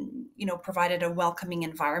 provided a welcoming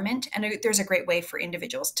environment. And there's a great way for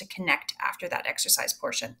individuals to connect after that exercise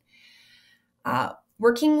portion.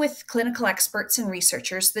 Working with clinical experts and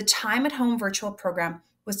researchers, the Time at Home virtual program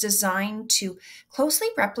was designed to closely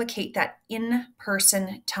replicate that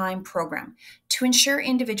in-person time program to ensure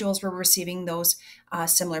individuals were receiving those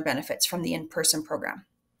similar benefits from the in-person program.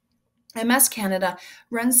 MS Canada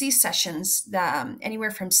runs these sessions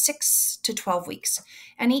anywhere from 6 to 12 weeks,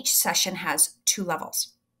 and each session has 2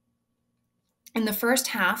 levels. In the first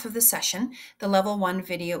half of the session, the level 1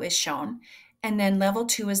 video is shown, and then level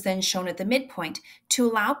 2 is then shown at the midpoint to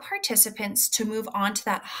allow participants to move on to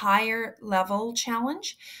that higher level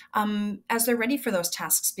challenge as they're ready for those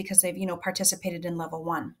tasks because they've participated in level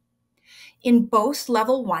 1. In both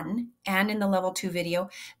level 1 and in the level 2 video,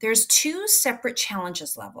 there's 2 separate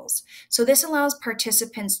challenges levels. So this allows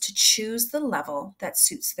participants to choose the level that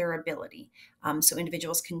suits their ability. So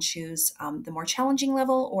individuals can choose the more challenging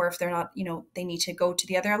level, or if they're not, they need to go to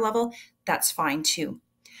the other level, that's fine too.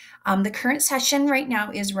 The current session right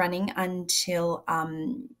now is running until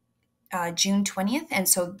June 20th, and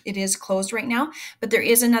so it is closed right now, but there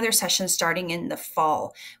is another session starting in the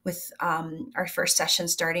fall with our first session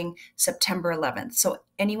starting September 11th. So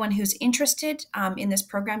anyone who's interested in this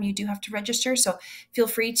program, you do have to register, so feel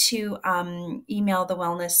free to email the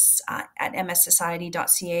wellness at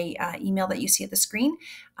mssociety.ca email that you see at the screen,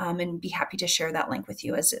 and be happy to share that link with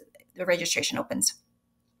you as the registration opens.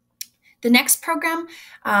 The next program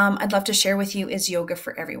I'd love to share with you is Yoga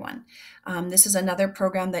for Everyone. This is another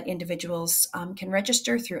program that individuals can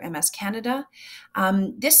register through MS Canada.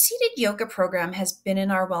 This seated yoga program has been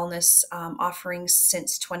in our wellness offerings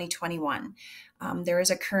since 2021. There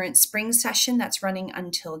is a current spring session that's running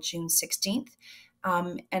until June 16th.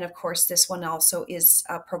 And of course, this one also is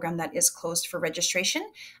a program that is closed for registration,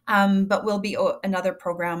 but will be another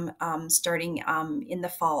program starting in the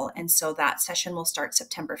fall. And so that session will start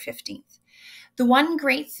September 15th. The one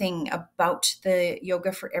great thing about the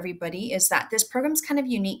Yoga for Everybody is that this program is kind of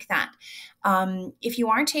unique, that if you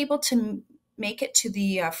aren't able to make it to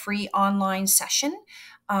the free online session,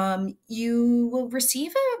 you will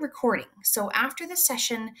receive a recording. So after the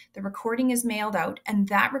session, the recording is mailed out, and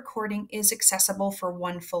that recording is accessible for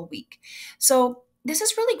 1 full week. So this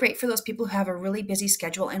is really great for those people who have a really busy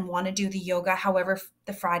schedule and want to do the yoga. However,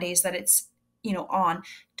 the Fridays that it's on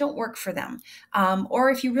don't work for them.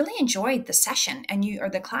 Or if you really enjoyed the session or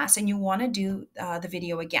the class and you want to do the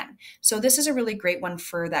video again. So this is a really great one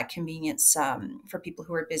for that convenience for people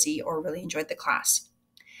who are busy or really enjoyed the class.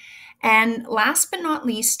 And last but not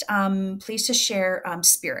least, pleased to share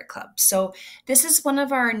Spirit Club. So this is one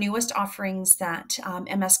of our newest offerings that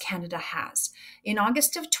MS Canada has. In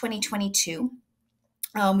August of 2022,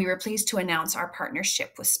 we were pleased to announce our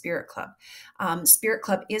partnership with Spirit Club. Spirit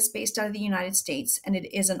Club is based out of the United States, and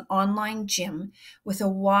it is an online gym with a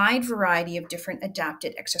wide variety of different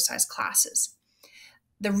adapted exercise classes.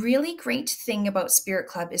 The really great thing about Spirit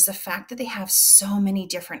Club is the fact that they have so many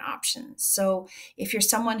different options. So if you're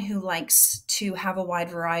someone who likes to have a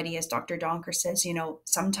wide variety, as Dr. Donker says,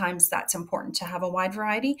 sometimes that's important to have a wide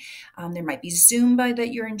variety. There might be Zumba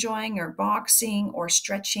that you're enjoying, or boxing, or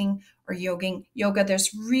stretching, or yoga.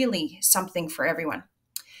 There's really something for everyone.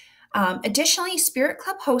 Additionally, Spirit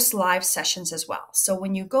Club hosts live sessions as well. So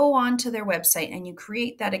when you go on to their website and you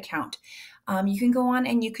create that account, you can go on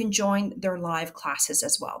and you can join their live classes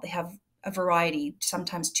as well. They have a variety,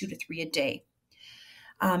 sometimes 2 to 3 a day.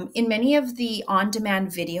 In many of the on-demand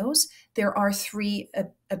videos, there are 3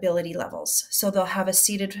 ability levels. So they'll have a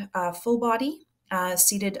seated full body,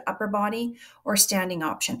 seated upper body, or standing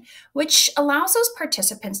option, which allows those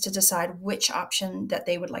participants to decide which option that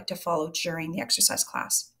they would like to follow during the exercise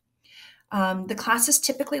class. The classes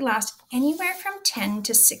typically last anywhere from 10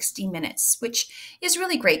 to 60 minutes, which is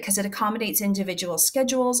really great because it accommodates individual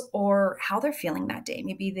schedules or how they're feeling that day.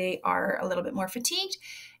 Maybe they are a little bit more fatigued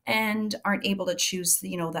and aren't able to choose,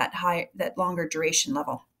 that longer duration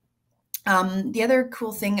level. The other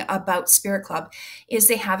cool thing about Spirit Club is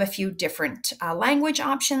they have a few different language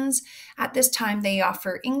options. At this time, they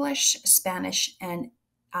offer English, Spanish, and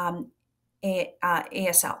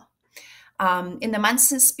ASL. In the months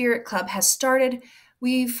since Spirit Club has started,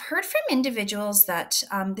 We've heard from individuals that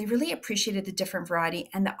they really appreciated the different variety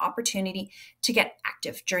and the opportunity to get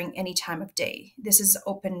active during any time of day. This is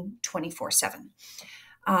open 24/7.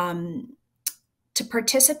 To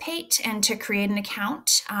participate and to create an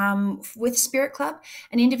account with Spirit Club,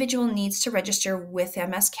 an individual needs to register with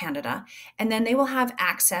MS Canada, and then they will have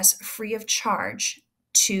access free of charge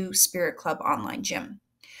to Spirit Club Online Gym.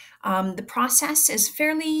 The process is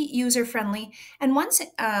fairly user-friendly, and once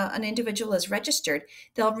an individual is registered,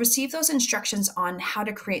 they'll receive those instructions on how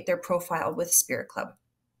to create their profile with Spirit Club.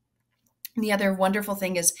 The other wonderful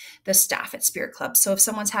thing is the staff at Spirit Club. So if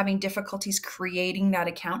someone's having difficulties creating that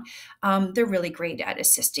account, they're really great at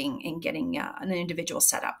assisting in getting an individual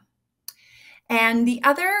set up. And the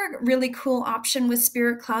other really cool option with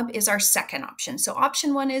Spirit Club is our second option. So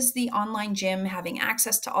option one is the online gym, having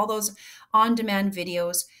access to all those on-demand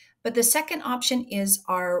videos. But the second option is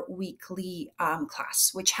our weekly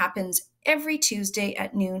class, which happens every Tuesday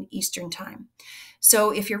at noon Eastern Time.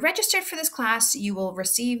 So if you're registered for this class, you will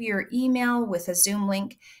receive your email with a Zoom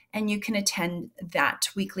link, and you can attend that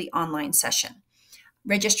weekly online session.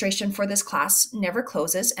 Registration for this class never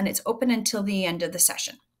closes, and it's open until the end of the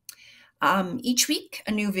session. Each week,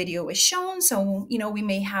 a new video is shown. So, we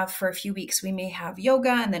may have for a few weeks, we may have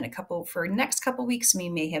yoga, and then for next couple weeks, we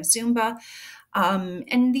may have Zumba.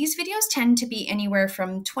 And these videos tend to be anywhere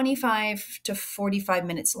from 25 to 45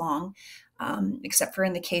 minutes long, except for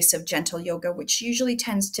in the case of gentle yoga, which usually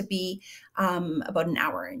tends to be about an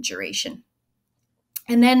hour in duration.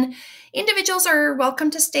 And then individuals are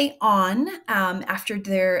welcome to stay on after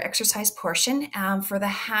their exercise portion for the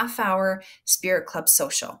half-hour Spirit Club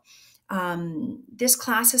social. This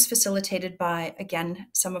class is facilitated by, again,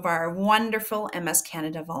 some of our wonderful MS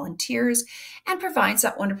Canada volunteers and provides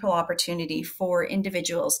that wonderful opportunity for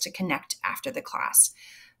individuals to connect after the class.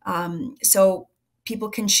 So people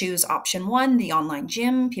can choose option one, the online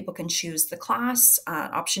gym. People can choose the class,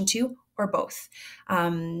 option two, or both.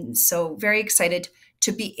 So very excited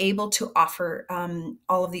to be able to offer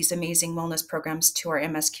all of these amazing wellness programs to our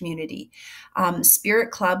MS community. Spirit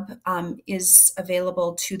Club is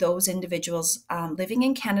available to those individuals living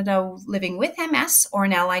in Canada, living with MS or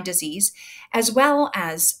an allied disease, as well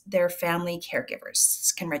as their family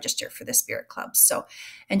caregivers can register for the Spirit Club. So,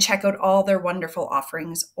 and check out all their wonderful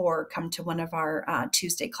offerings or come to one of our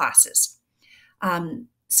Tuesday classes.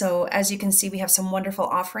 So as you can see, we have some wonderful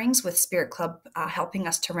offerings with Spirit Club helping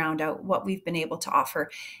us to round out what we've been able to offer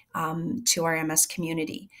to our MS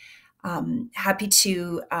community. Happy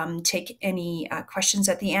to take any questions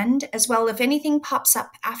at the end. As well, if anything pops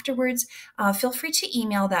up afterwards, feel free to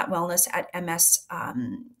email that wellness at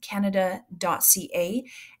mscanada.ca,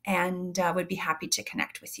 and would be happy to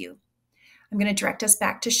connect with you. I'm going to direct us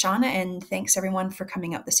back to Shauna, and thanks everyone for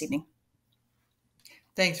coming out this evening.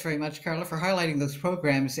 Thanks very much, Carla, for highlighting those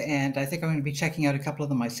programs, and I think I'm going to be checking out a couple of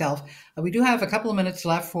them myself. We do have a couple of minutes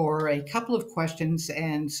left for a couple of questions,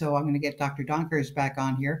 and so I'm going to get Dr. Donkers back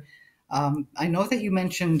on here. I know that you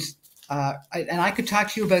mentioned, and I could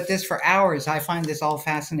talk to you about this for hours. I find this all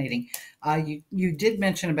fascinating. You did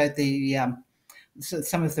mention about the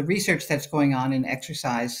some of the research that's going on in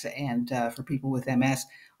exercise and for people with MS.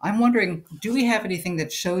 I'm wondering, do we have anything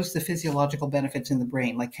that shows the physiological benefits in the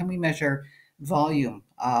brain? Like, can we measure volume,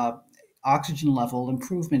 oxygen level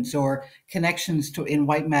improvements, or connections in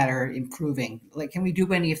white matter improving? Like, can we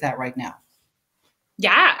do any of that right now?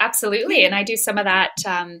 Yeah, absolutely. And I do some of that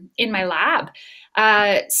in my lab.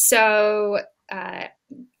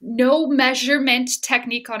 No measurement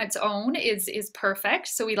technique on its own is perfect.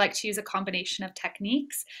 So we like to use a combination of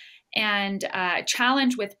techniques. And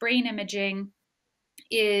challenge with brain imaging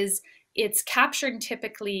is it's capturing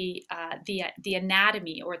typically the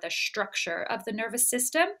anatomy or the structure of the nervous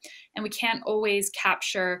system, and we can't always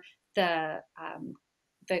capture the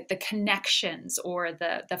connections or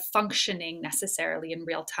the functioning necessarily in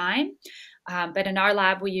real time. But in our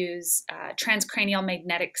lab, we use transcranial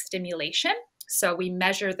magnetic stimulation. So we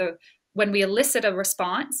measure when we elicit a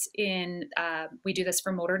response we do this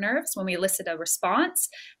for motor nerves. When we elicit a response,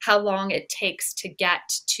 how long it takes to get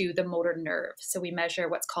to the motor nerve. So we measure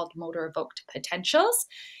what's called motor evoked potentials.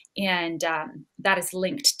 And that is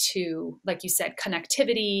linked to, like you said,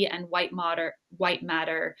 connectivity and white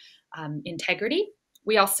matter integrity.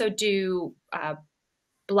 We also do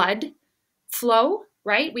blood flow,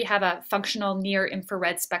 right? We have a functional near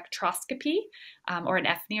infrared spectroscopy, or an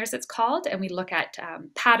FNIR as it's called, and we look at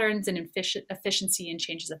patterns and efficiency and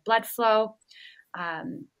changes of blood flow.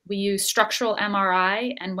 We use structural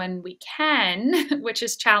MRI, and when we can, which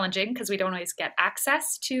is challenging because we don't always get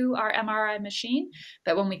access to our MRI machine,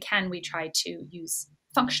 but when we can, we try to use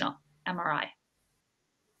functional MRI.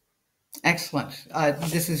 Excellent.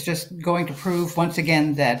 This is just going to prove once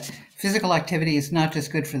again that physical activity is not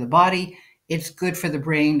just good for the body, it's good for the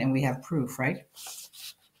brain, and we have proof, right?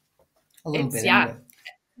 A little bit Yeah, anyway.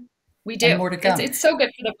 we And do. more to come. It's so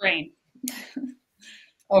good for the brain.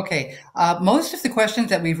 Okay. Most of the questions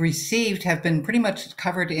that we've received have been pretty much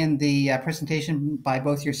covered in the presentation by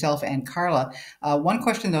both yourself and Carla. One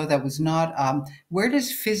question, though, that was not, where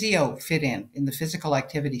does physio fit in the physical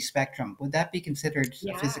activity spectrum? Would that be considered a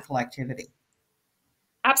Yeah. physical activity?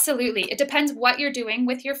 Absolutely. It depends what you're doing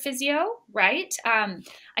with your physio, right?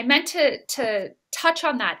 I meant to touch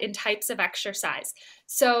on that in types of exercise.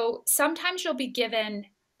 So sometimes you'll be given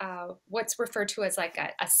what's referred to as like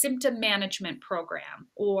a symptom management program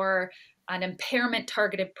or an impairment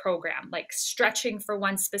targeted program, like stretching for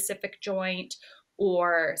one specific joint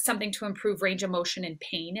or something to improve range of motion and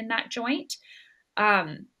pain in that joint.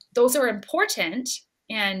 Those are important,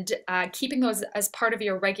 and keeping those as part of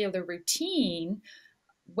your regular routine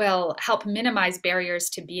will help minimize barriers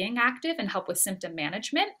to being active and help with symptom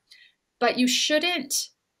management. But you shouldn't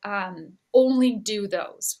only do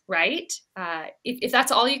those, right? If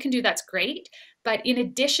that's all you can do, that's great. But in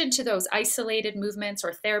addition to those isolated movements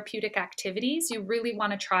or therapeutic activities, you really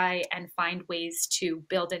want to try and find ways to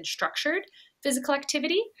build in structured physical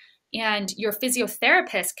activity. And your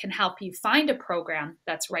physiotherapist can help you find a program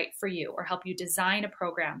that's right for you or help you design a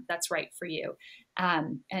program that's right for you.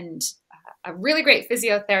 And a really great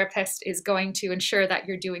physiotherapist is going to ensure that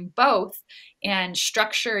you're doing both and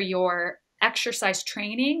structure your exercise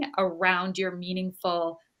training around your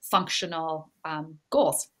meaningful functional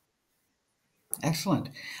goals. Excellent.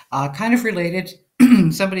 Kind of related,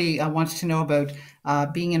 somebody wants to know about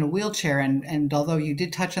being in a wheelchair. And although you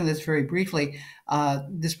did touch on this very briefly,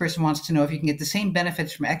 this person wants to know if you can get the same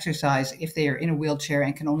benefits from exercise if they are in a wheelchair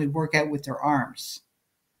and can only work out with their arms.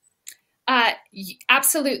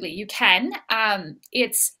 Absolutely, you can.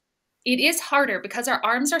 It is harder because our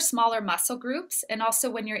arms are smaller muscle groups. And also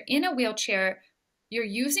when you're in a wheelchair, you're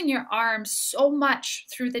using your arms so much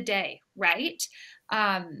through the day, right?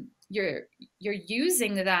 You're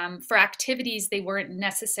using them for activities they weren't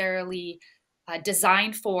necessarily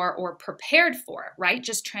designed for or prepared for, right?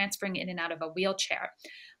 Just transferring in and out of a wheelchair.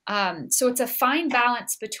 So it's a fine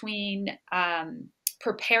balance between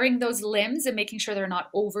preparing those limbs and making sure they're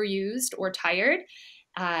not overused or tired,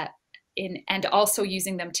 and also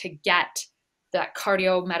using them to get that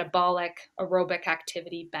cardiometabolic aerobic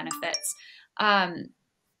activity benefits.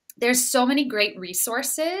 There's so many great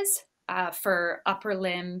resources for upper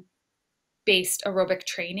limb based aerobic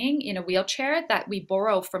training in a wheelchair that we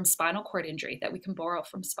borrow from spinal cord injury,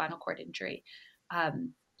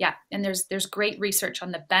 Yeah, and there's great research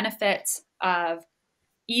on the benefits of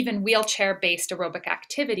even wheelchair-based aerobic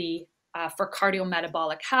activity for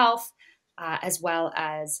cardiometabolic health, as well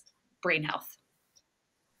as brain health.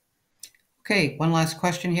 Okay, one last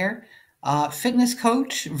question here. Fitness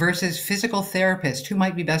coach versus physical therapist, who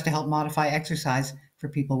might be best to help modify exercise for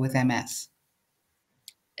people with MS?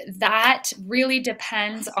 That really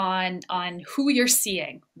depends on who you're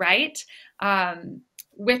seeing, right?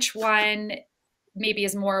 Which one maybe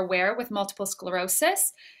is more aware with multiple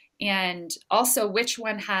sclerosis, and also which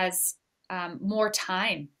one has more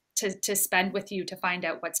time to spend with you to find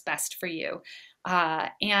out what's best for you.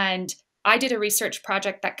 And I did a research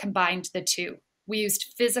project that combined the two. We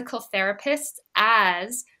used physical therapists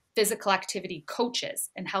as physical activity coaches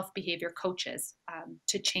and health behavior coaches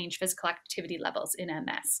to change physical activity levels in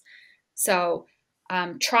MS. So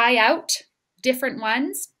try out different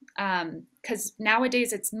ones, because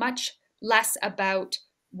nowadays it's much less about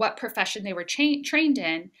what profession they were trained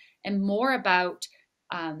in and more about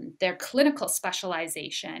their clinical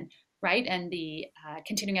specialization, right? And the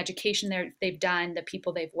continuing education they've done, the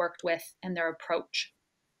people they've worked with, and their approach.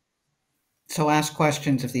 So ask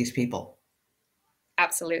questions of these people.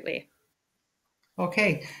 Absolutely.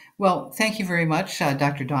 Okay. Well, thank you very much,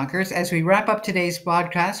 Dr. Donkers. As we wrap up today's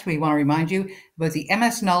podcast, we want to remind you about the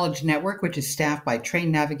MS Knowledge Network, which is staffed by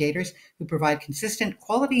trained navigators who provide consistent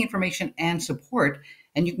quality information and support.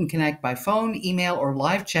 And you can connect by phone, email, or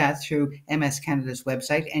live chat through MS Canada's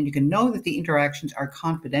website. And you can know that the interactions are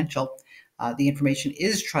confidential. The information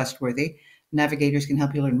is trustworthy. Navigators can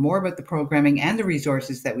help you learn more about the programming and the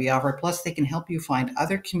resources that we offer. Plus, they can help you find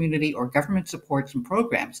other community or government supports and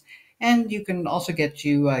programs. And you can also get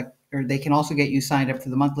you, or they can also get you signed up for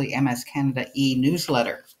the monthly MS Canada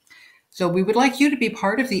e-newsletter. So we would like you to be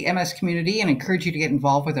part of the MS community and encourage you to get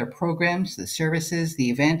involved with our programs, the services, the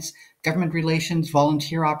events, government relations,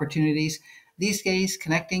 volunteer opportunities. These days,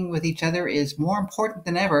 connecting with each other is more important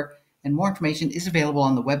than ever, and more information is available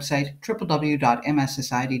on the website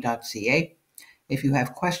www.mssociety.ca. If you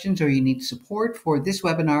have questions or you need support for this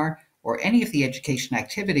webinar or any of the education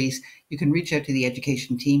activities, you can reach out to the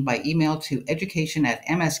education team by email to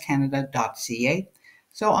education@mscanada.ca.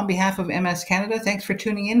 So on behalf of MS Canada, thanks for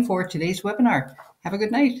tuning in for today's webinar. Have a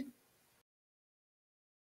good night.